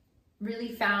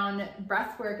really found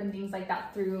breath work and things like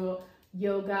that through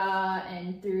yoga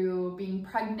and through being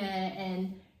pregnant.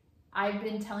 And I've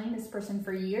been telling this person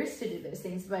for years to do those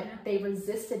things, but they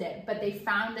resisted it, but they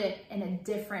found it in a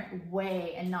different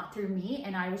way and not through me.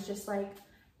 And I was just like,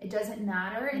 it doesn't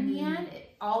matter in the end.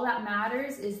 All that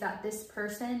matters is that this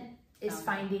person is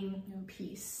finding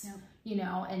peace, you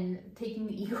know, and taking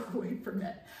the ego away from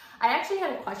it. I actually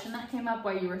had a question that came up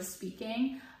while you were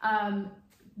speaking.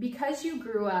 Because you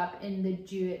grew up in the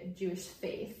Jewish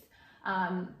faith,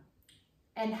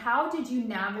 and how did you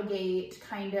navigate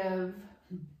kind of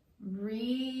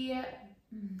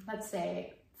let's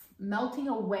say, melting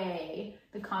away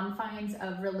the confines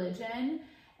of religion,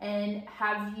 and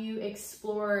have you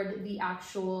explored the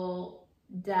actual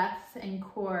depth and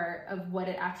core of what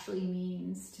it actually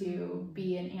means to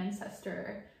be an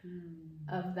ancestor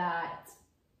of that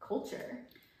culture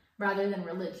rather than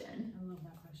religion? I love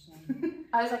that question.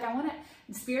 I was like,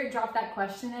 Spirit dropped that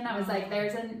question, and I was like,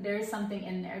 there's something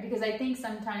in there, because I think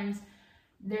sometimes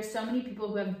there's so many people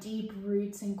who have deep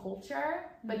roots in culture,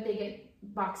 but they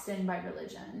get boxed in by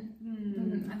religion.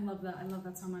 I love that. I love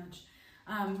that so much.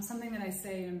 Something that I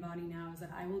say and embody now is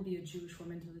that I will be a Jewish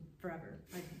woman forever.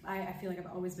 Like I feel like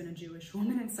I've always been a Jewish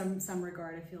woman in some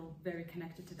regard. I feel very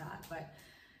connected to that. But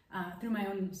through my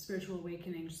own spiritual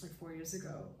awakening, just like 4 years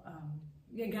ago,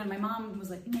 again, my mom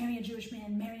was like, marry a Jewish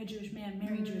man, marry a Jewish man,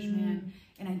 marry a Jewish man.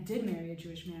 And I did marry a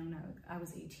Jewish man when I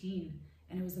was 18.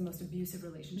 And it was the most abusive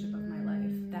relationship of my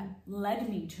life that led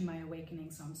me to my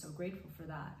awakening. So I'm so grateful for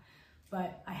that.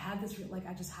 But I had this,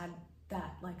 I just had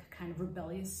that kind of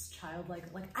rebellious child, like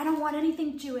I don't want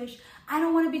anything Jewish. I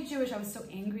don't want to be Jewish. I was so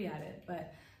angry at it.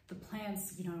 But the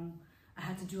plants, you know, I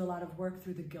had to do a lot of work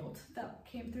through the guilt that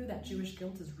came through. That Jewish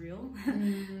guilt is real.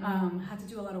 Had to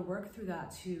do a lot of work through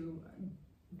that to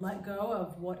let go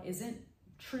of what isn't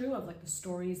true, of like the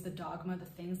stories, the dogma, the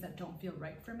things that don't feel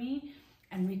right for me,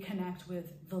 and reconnect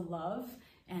with the love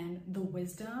and the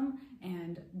wisdom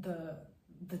and the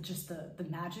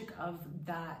magic of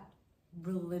that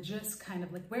religious kind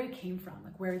of, like, where it came from,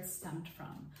 like where it stemmed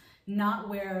from, not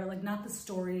where, like, not the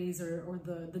stories or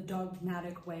the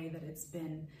dogmatic way that it's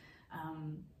been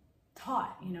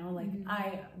taught, you know, like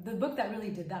the book that really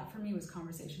did that for me was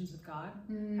Conversations with God.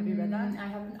 Have you read that? I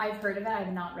haven't. I've heard of it. I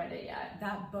have not read it yet.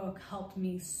 That book helped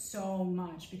me so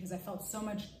much because I felt so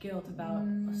much guilt about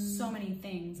so many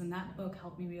things, and that book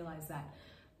helped me realize that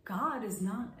God is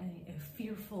not a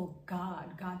fearful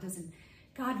God.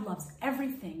 God loves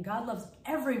everything. God loves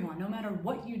everyone, no matter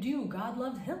what you do. God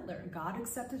loved Hitler. God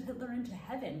accepted Hitler into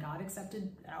heaven. God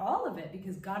accepted all of it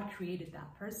because God created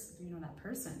that person, you know, that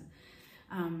person.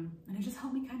 And it just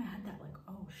helped me kind of have that, like,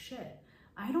 oh shit,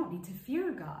 I don't need to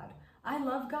fear God. I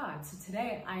love God. So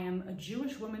today I am a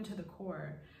Jewish woman to the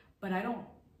core, but I don't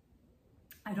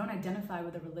identify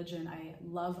with a religion. I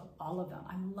love all of them.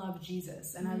 I love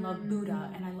Jesus, and I love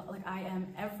Buddha, and I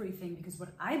am everything, because what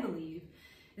I believe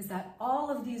is that all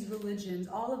of these religions,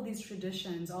 all of these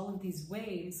traditions, all of these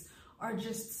ways are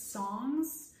just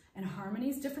songs and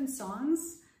harmonies, different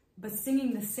songs, but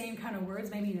singing the same kind of words,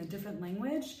 maybe in a different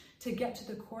language, to get to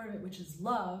the core of it, which is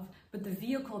love. But the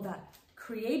vehicle that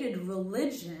created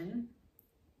religion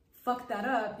fucked that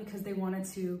up because they wanted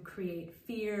to create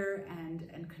fear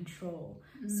and control.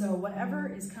 So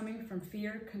whatever is coming from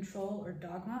fear, control, or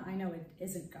dogma, I know it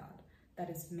isn't God. That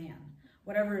is man.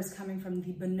 Whatever is coming from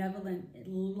the benevolent,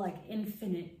 like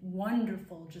infinite,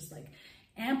 wonderful, just like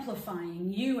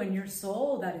amplifying you and your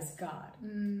soul, that is God.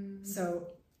 So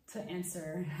to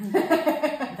answer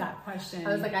that question.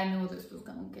 I was like, I know this was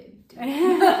gonna get deep. I'm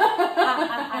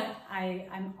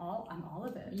all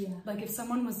of it. Yeah. Like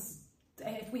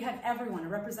if we had everyone, a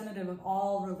representative of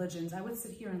all religions, I would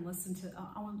sit here and listen to,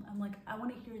 I want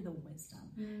to hear the wisdom.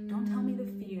 Don't tell me the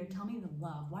fear, tell me the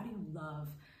love. Why do you love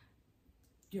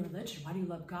your religion? Why do you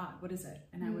love God? What is it?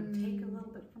 And I would take a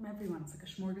little bit from everyone. It's like a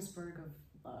smorgasbord of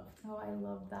love. Oh, I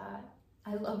love that.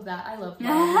 I love that. I love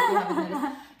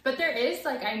that. But there is,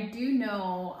 like, I do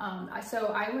know, so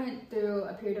I went through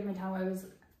a period of my time where I was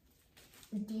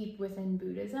deep within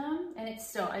Buddhism, and it's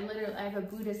still, I have a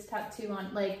Buddhist tattoo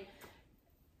on, like,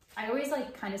 I always,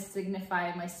 like, kind of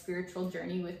signify my spiritual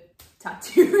journey with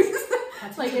tattoos.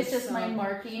 Like, it's just my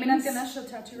markings. I mean, I'm Ganesha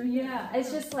tattoo right here. Yeah,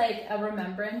 it's just like a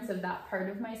remembrance of that part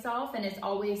of myself, and it's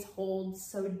always holds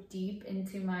so deep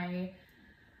into my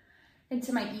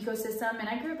ecosystem. And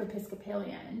I grew up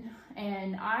Episcopalian,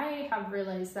 and I have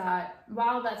realized that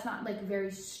while that's not like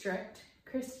very strict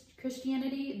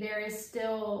Christianity, there is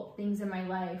still things in my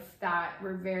life that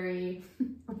were very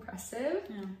oppressive,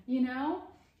 you know,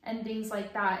 and things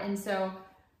like that. And so,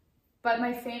 but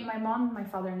my mom and my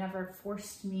father never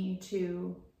forced me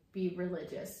to be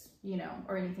religious, you know,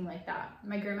 or anything like that.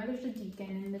 My grandmother's a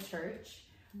deacon in the church,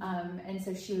 and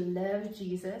so she loves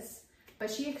Jesus, but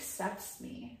she accepts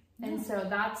me. And so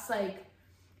that's like,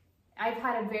 I've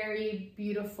had a very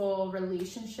beautiful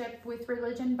relationship with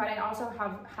religion, but I also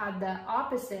have had the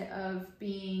opposite of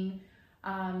being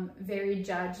very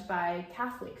judged by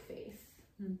Catholic faith.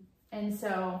 And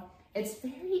so it's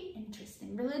very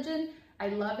interesting. Religion, I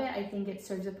love it. I think it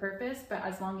serves a purpose, but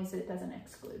as long as it doesn't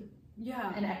exclude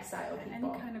and exile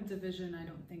people. Any kind of division, I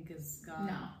don't think is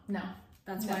God. No.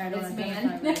 That's why I don't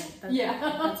identify with it.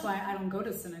 That's why I don't go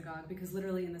to synagogue, because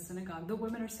literally in the synagogue, the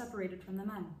women are separated from the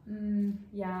men.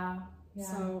 Yeah.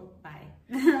 So, bye.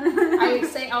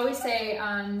 I always say,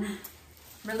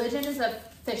 religion is a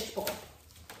fishbowl,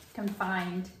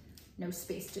 confined, no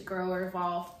space to grow or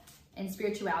evolve. And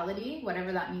spirituality,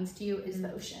 whatever that means to you, is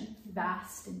the ocean,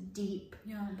 vast and deep.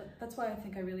 Yeah, that's why I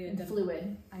think I really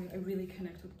fluid. I really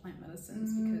connect with plant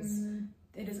medicines, because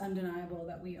it is undeniable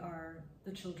that we are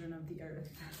the children of the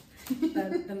earth.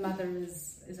 That the mother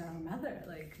is our mother,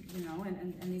 like, you know,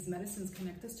 and these medicines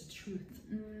connect us to truth.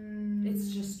 It's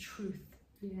just truth.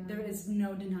 Yeah. There is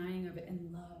no denying of it.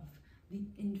 And love, the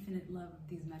infinite love of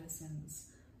these medicines.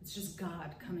 It's just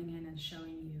God coming in and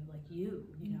showing you, like, you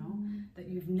know, that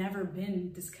you've never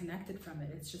been disconnected from it.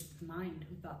 It's just the mind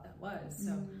who thought that was.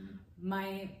 So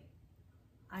I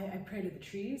pray to the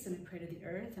trees, and I pray to the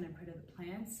earth, and I pray to the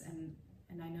plants, and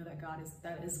I know that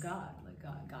that is God. Like,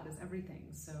 God is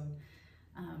everything. So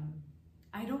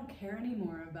I don't care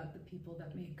anymore about the people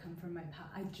that may come from my past.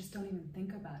 I just don't even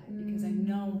think about it, because I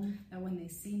know that when they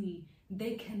see me,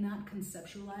 they cannot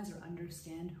conceptualize or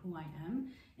understand who I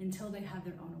am until they have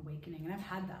their own awakening. And I've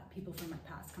had that. People from my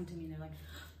past come to me and they're like,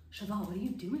 Cheval, what are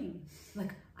you doing?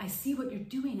 Like, I see what you're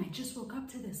doing. I just woke up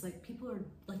to this. Like, people are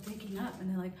like waking up, and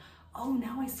they're like, oh,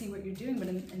 now I see what you're doing. But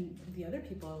and the other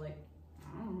people are like,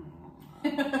 oh.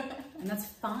 And that's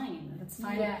fine. That's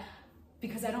fine. Yeah.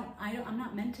 Because I'm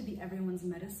not meant to be everyone's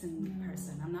medicine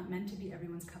person. I'm not meant to be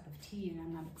everyone's cup of tea, and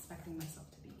I'm not expecting myself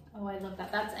to be. Oh, I love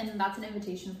that. That's an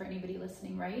invitation for anybody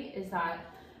listening, right? Is that,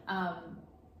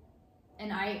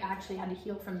 and I actually had to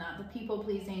heal from that, the people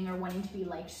pleasing or wanting to be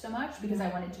liked so much because I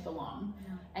wanted to belong.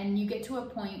 And you get to a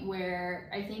point where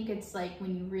I think it's like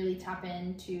when you really tap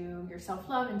into your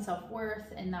self-love and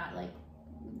self-worth, and that, like,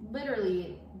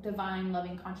 literally divine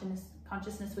loving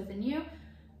consciousness within you,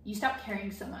 you stop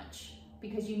caring so much,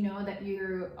 because you know that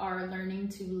you are learning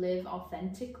to live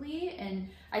authentically. And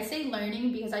I say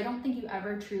learning because I don't think you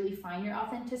ever truly find your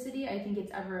authenticity. I think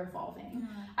it's ever evolving.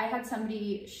 I had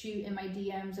somebody shoot in my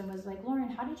DMs and was like, Lauren,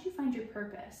 how did you find your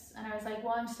purpose? And I was like,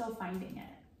 well, I'm still finding it.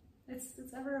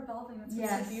 It's ever evolving. It's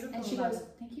so beautiful. And she goes,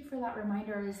 thank you for that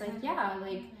reminder. I was like,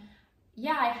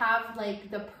 yeah, I have like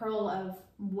the pearl of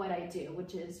what I do,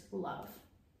 which is love.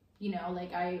 You know,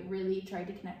 like, I really tried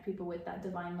to connect people with that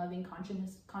divine loving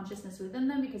consciousness within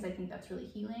them, because I think that's really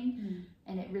healing,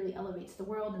 and it really elevates the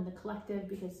world and the collective,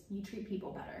 because you treat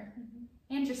people better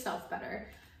and yourself better.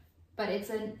 But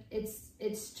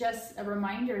it's just a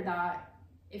reminder that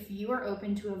if you are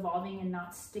open to evolving and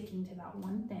not sticking to that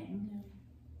one thing,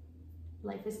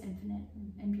 life is infinite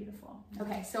and beautiful.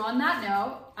 Okay, so on that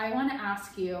note, I want to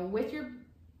ask you, with your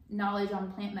knowledge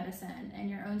on plant medicine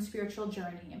and your own spiritual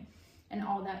journey, and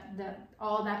all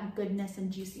that goodness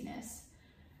and juiciness,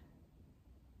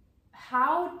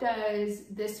 how does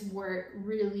this work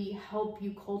really help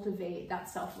you cultivate that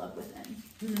self-love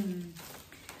within?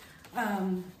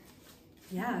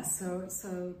 Yeah,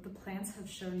 so the plants have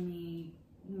shown me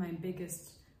my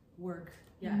biggest work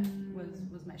yet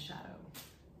was my shadow,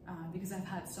 because I've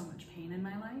had so much pain in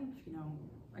my life. You know,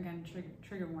 again,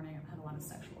 trigger warning, I've had a lot of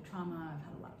sexual trauma, I've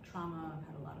had a lot of trauma, I've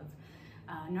had a lot of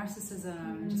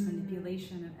narcissism, just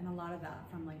manipulation, and a lot of that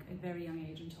from like a very young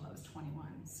age until I was 21.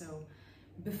 So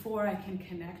before I can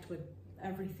connect with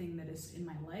everything that is in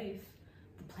my life,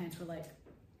 the plants were like,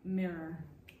 mirror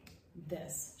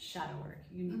this shadow work.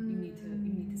 You need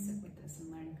to sit with this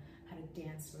and learn how to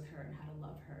dance with her and how to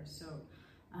love her. So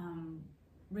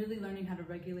really learning how to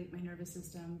regulate my nervous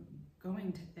system,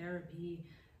 going to therapy,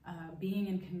 being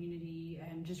in community,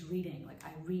 and just reading. Like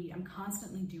I read, I'm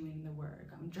constantly doing the work.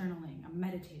 I'm journaling, I'm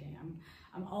meditating,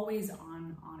 I'm always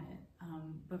on it.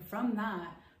 But from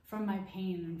that, from my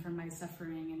pain and from my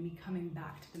suffering and me coming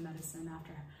back to the medicine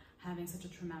after having such a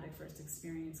traumatic first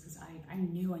experience, because I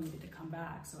knew I needed to come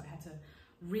back. So I had to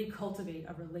recultivate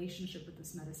a relationship with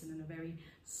this medicine in a very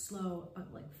slow,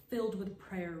 but like filled with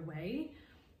prayer way.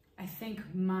 I think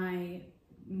my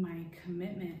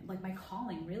commitment, like my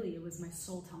calling, really, it was my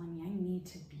soul telling me I need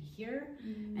to be here,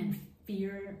 and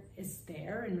fear is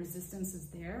there and resistance is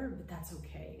there, but that's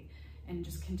okay. And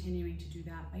just continuing to do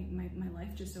that, my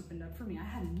life just opened up for me. I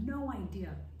had no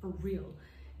idea, for real.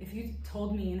 If you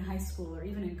told me in high school or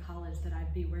even in college that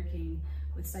I'd be working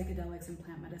with psychedelics and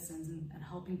plant medicines and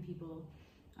helping people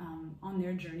on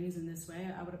their journeys in this way,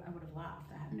 I would have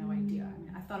laughed. I had no idea. I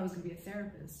mean, I thought I was going to be a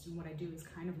therapist, and what I do is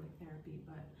kind of like therapy.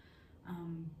 But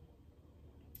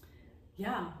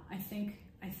yeah, I think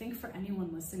for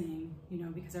anyone listening, you know,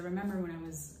 because I remember when I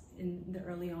was in the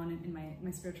early on in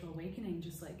my spiritual awakening,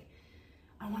 just like,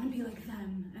 I want to be like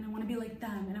them, and I want to be like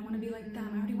them, and I want to be like them.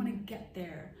 I already want to get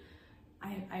there.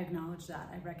 I acknowledge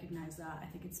that. I recognize that. I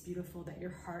think it's beautiful that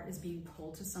your heart is being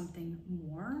pulled to something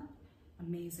more.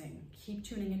 Amazing. Keep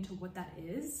tuning into what that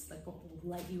is, like what will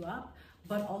light you up,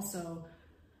 but also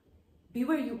be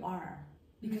where you are,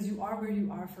 because you are where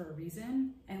you are for a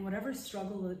reason. And whatever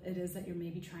struggle it is that you're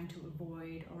maybe trying to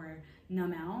avoid or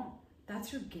numb out,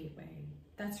 that's your gateway.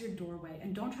 That's your doorway.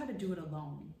 And don't try to do it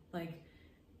alone. Like,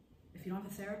 if you don't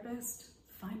have a therapist,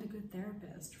 find a good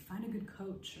therapist, or find a good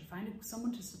coach, or find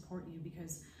someone to support you,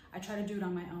 because I try to do it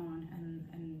on my own,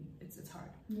 and it's hard.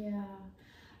 Yeah.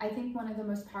 I think one of the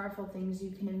most powerful things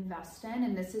you can invest in,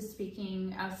 and this is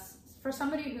speaking as for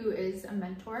somebody who is a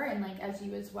mentor, and like as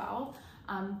you as well,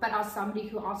 but as somebody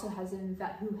who also has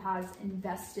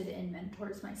invested in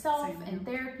mentors myself and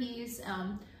therapies,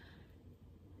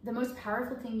 the most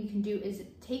powerful thing you can do is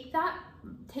take that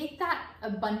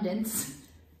abundance,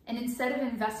 and instead of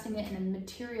investing it in a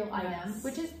material item,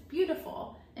 which is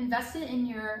beautiful, invest it in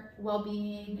your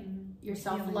well-being, your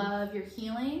self-love, your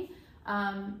healing,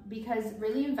 because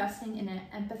really investing in an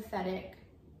empathetic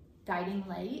guiding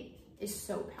light is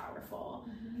so powerful.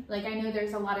 Like, I know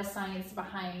there's a lot of science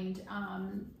behind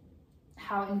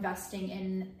how investing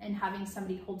in and having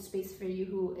somebody hold space for you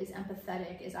who is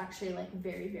empathetic is actually like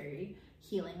very, very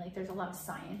healing. Like, there's a lot of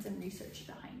science and research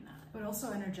behind that. But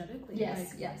also energetically.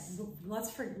 Yes, like, yes.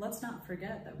 Let's not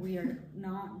forget that we are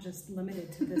not just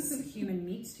limited to this human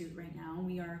meat suit right now.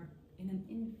 We are in an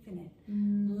infinite,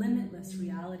 limitless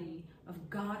reality of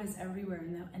God is everywhere,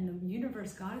 and the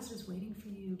universe. God is just waiting for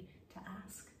you to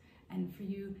ask and for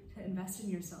you to invest in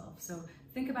yourself. So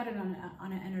think about it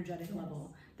on an energetic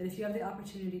level, that if you have the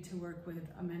opportunity to work with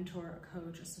a mentor, a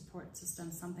coach, a support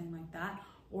system, something like that,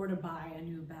 or to buy a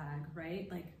new bag, right?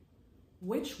 Like,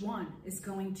 which one is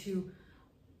going to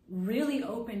really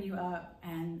open you up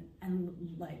and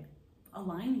like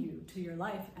align you to your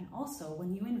life? And also,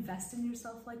 when you invest in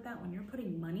yourself like that, when you're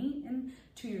putting money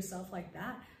into yourself like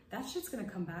that, that shit's gonna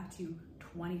come back to you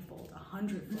 20-fold,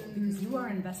 100-fold, because you are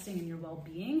investing in your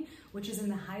well-being, which is in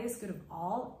the highest good of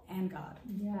all and God.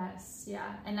 Yes,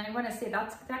 yeah. And I want to say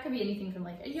that could be anything from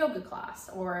like a yoga class,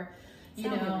 or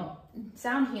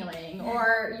sound healing,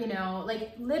 or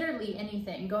like literally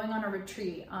anything, going on a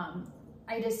retreat.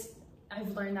 I've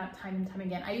learned that time and time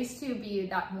again. I used to be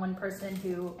that one person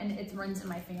who, and it runs in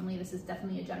my family, this is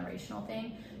definitely a generational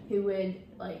thing, who would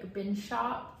like binge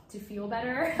shop to feel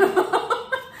better.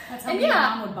 That's how me and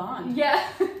Mom would bond. Yeah.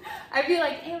 I'd be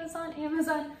like,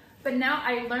 Amazon. But now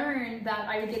I learned that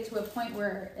I would get to a point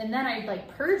where, and then I'd like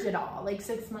purge it all like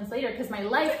 6 months later, because my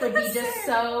life would be just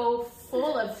so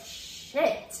full of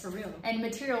shit. For real. And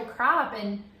material crap.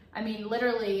 And I mean,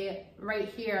 literally right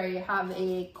here, I have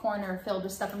a corner filled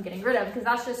with stuff I'm getting rid of, because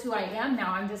that's just who I am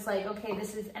now. I'm just like, okay,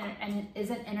 this is, and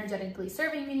isn't energetically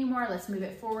serving me anymore. Let's move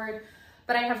it forward.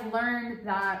 But I have learned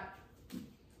that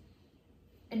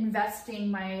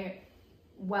investing my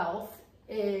wealth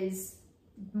is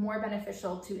more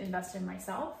beneficial to invest in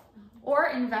myself, or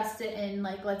invest it in,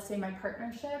 like, let's say my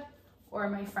partnership or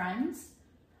my friends,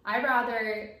 I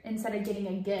rather, instead of getting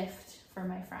a gift for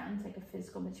my friends, like a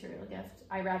physical material gift,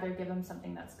 I rather give them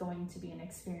something that's going to be an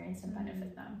experience and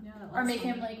benefit them. Yeah, or make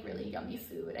them like really yummy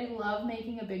food. I love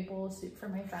making a big bowl of soup for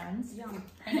my friends. Yum.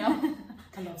 I know.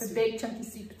 I love A soup. big chunky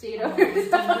sweet potato. Oh, it's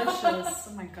delicious.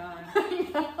 Oh my God. I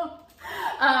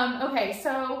know. Okay,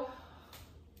 so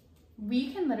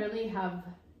we can literally have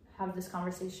this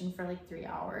conversation for like 3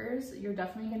 hours. You're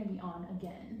definitely going to be on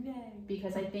again. Yay.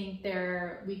 Because I think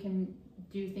we can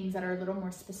do things that are a little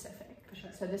more specific. For sure.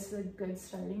 So this is a good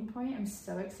starting point. I'm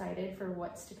so excited for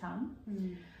what's to come.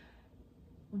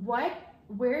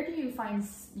 Where do you find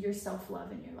your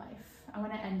self-love in your life? I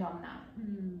want to end on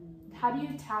that. How do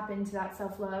you tap into that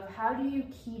self-love? How do you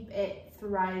keep it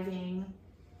thriving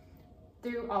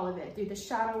through all of it? Through the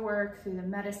shadow work, through the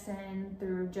medicine,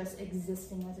 through just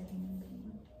existing as a human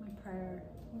being? My prayer.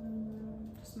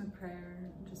 Just my prayer.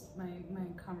 Just my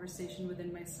conversation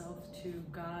within myself to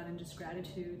God, and just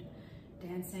gratitude,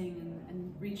 dancing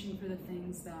and reaching for the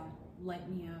things that light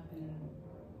me up, and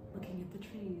looking at the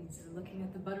trees or looking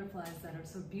at the butterflies that are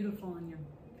so beautiful in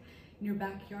your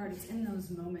backyard. It's in those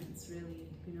moments, really,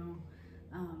 you know,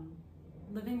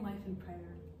 living life in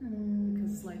prayer,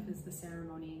 because life is the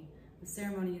ceremony. The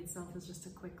ceremony itself is just a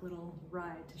quick little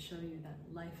ride to show you that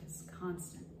life is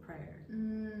constant prayer.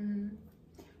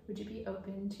 Would you be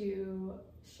open to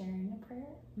sharing a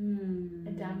prayer?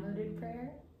 A downloaded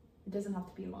prayer? It doesn't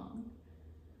have to be long.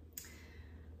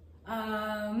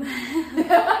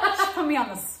 Put me on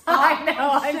the spot. I know,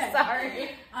 I'm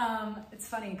sorry. It's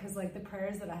funny because like the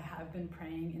prayers that I have been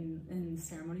praying in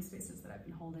ceremony spaces that I've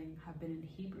been holding have been in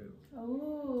Hebrew.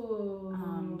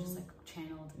 Oh. Just like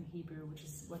channeled in Hebrew, which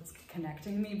is what's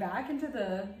connecting me back into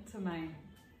my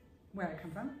where I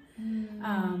come from.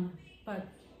 But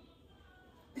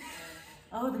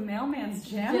the mailman's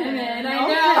jamming. I know.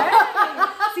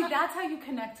 See, that's how you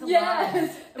connect to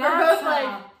yes. love. We're both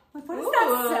like, what is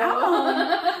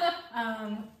that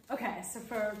sound? Okay, so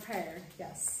for prayer,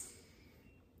 yes.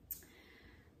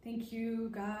 Thank you,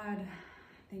 God.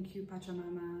 Thank you,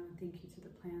 Pachamama. Thank you to the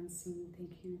plants, and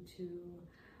thank you to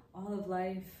all of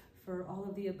life for all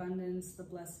of the abundance, the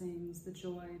blessings, the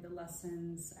joy, the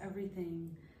lessons,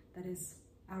 everything that is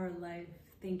our life.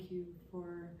 Thank you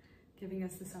for giving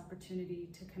us this opportunity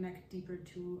to connect deeper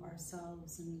to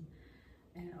ourselves, and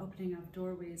opening up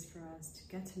doorways for us to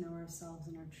get to know ourselves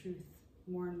and our truth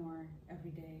more and more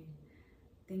every day.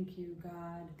 Thank you,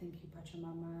 God. Thank you,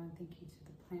 Pachamama. Thank you to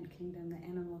the plant kingdom, the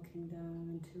animal kingdom,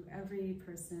 and to every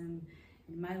person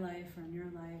in my life or in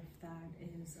your life that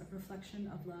is a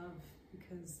reflection of love,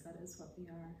 because that is what we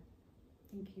are.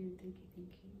 Thank you, thank you,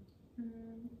 thank you.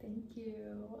 Thank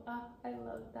you. Oh, I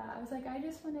love that. I was like, I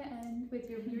just want to end with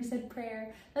you said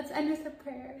prayer. Let's end with a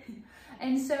prayer.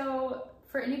 And so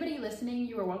for anybody listening,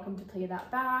 you are welcome to play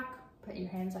that back, put your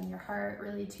hands on your heart,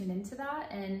 really tune into that.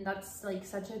 And that's like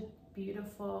such a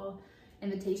beautiful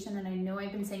invitation. And I know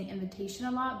I've been saying invitation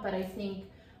a lot, but I think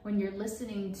when you're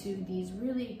listening to these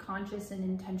really conscious and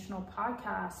intentional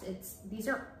podcasts, these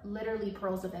are literally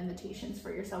pearls of invitations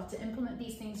for yourself to implement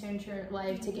these things into your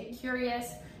life, to get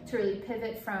curious, to really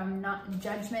pivot from not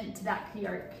judgment to that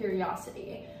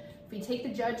curiosity. If we take the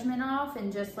judgment off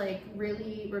and just like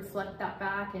really reflect that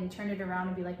back and turn it around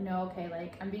and be like, no, okay,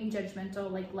 like I'm being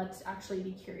judgmental, like let's actually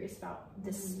be curious about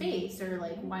this space, or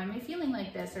like why am I feeling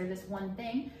like this, or this one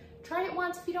thing. Try it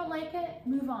once. If you don't like it,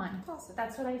 move on. Awesome.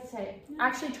 That's what I say.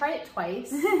 Actually, try it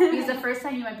twice. Because the first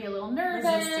time you might be a little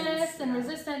nervous and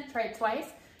resistant. Try it twice,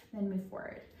 and then move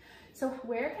forward. So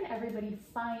where can everybody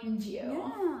find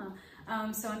you?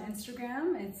 Yeah. So on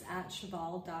Instagram, it's at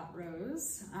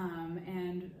cheval.rose.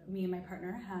 And me and my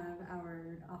partner have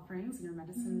our offerings, inner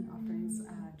medicine offerings,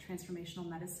 transformational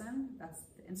medicine. That's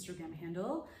the Instagram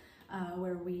handle.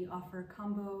 Where we offer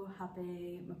combo,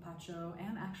 hape, mapacho,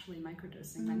 and actually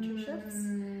microdosing mentorships,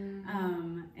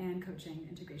 and coaching,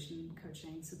 integration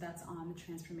coaching. So that's on the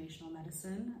transformational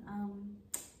medicine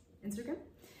Instagram.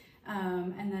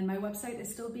 And then my website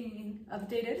is still being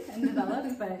updated and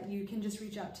developed, but you can just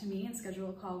reach out to me and schedule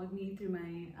a call with me through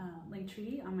my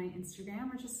Linktree on my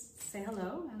Instagram, or just say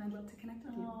hello, and I'd love to connect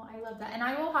with you. Oh, I love that. And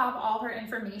I will have all her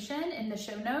information in the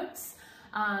show notes.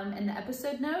 And the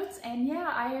episode notes. And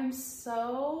yeah, I am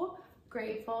so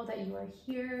grateful that you are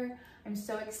here. I'm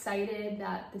so excited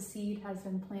that the seed has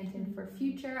been planted for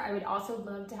future. I would also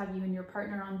love to have you and your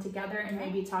partner on together and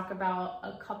maybe talk about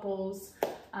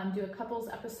do a couples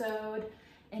episode.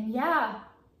 And yeah,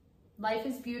 life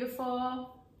is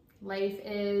beautiful. Life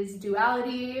is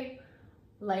duality.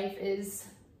 Life is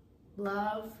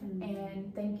love.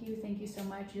 And thank you so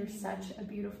much. You're such a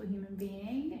beautiful human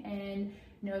being. And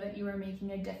know that you are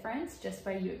making a difference just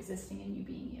by you existing and you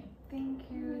being you. Thank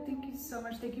you. Thank you so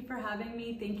much. Thank you for having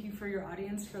me. Thank you for your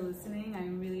audience for listening. I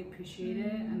really appreciate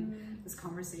it. And this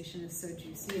conversation is so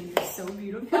juicy and you're so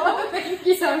beautiful. Thank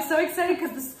you. So I'm so excited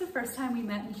because this is the first time we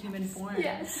met in human form.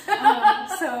 Yes.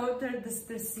 So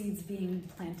there's seeds being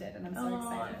planted and I'm so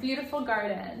excited. Beautiful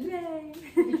garden. Yay.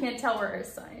 You can't tell we're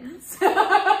earth signs.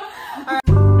 All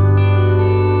right.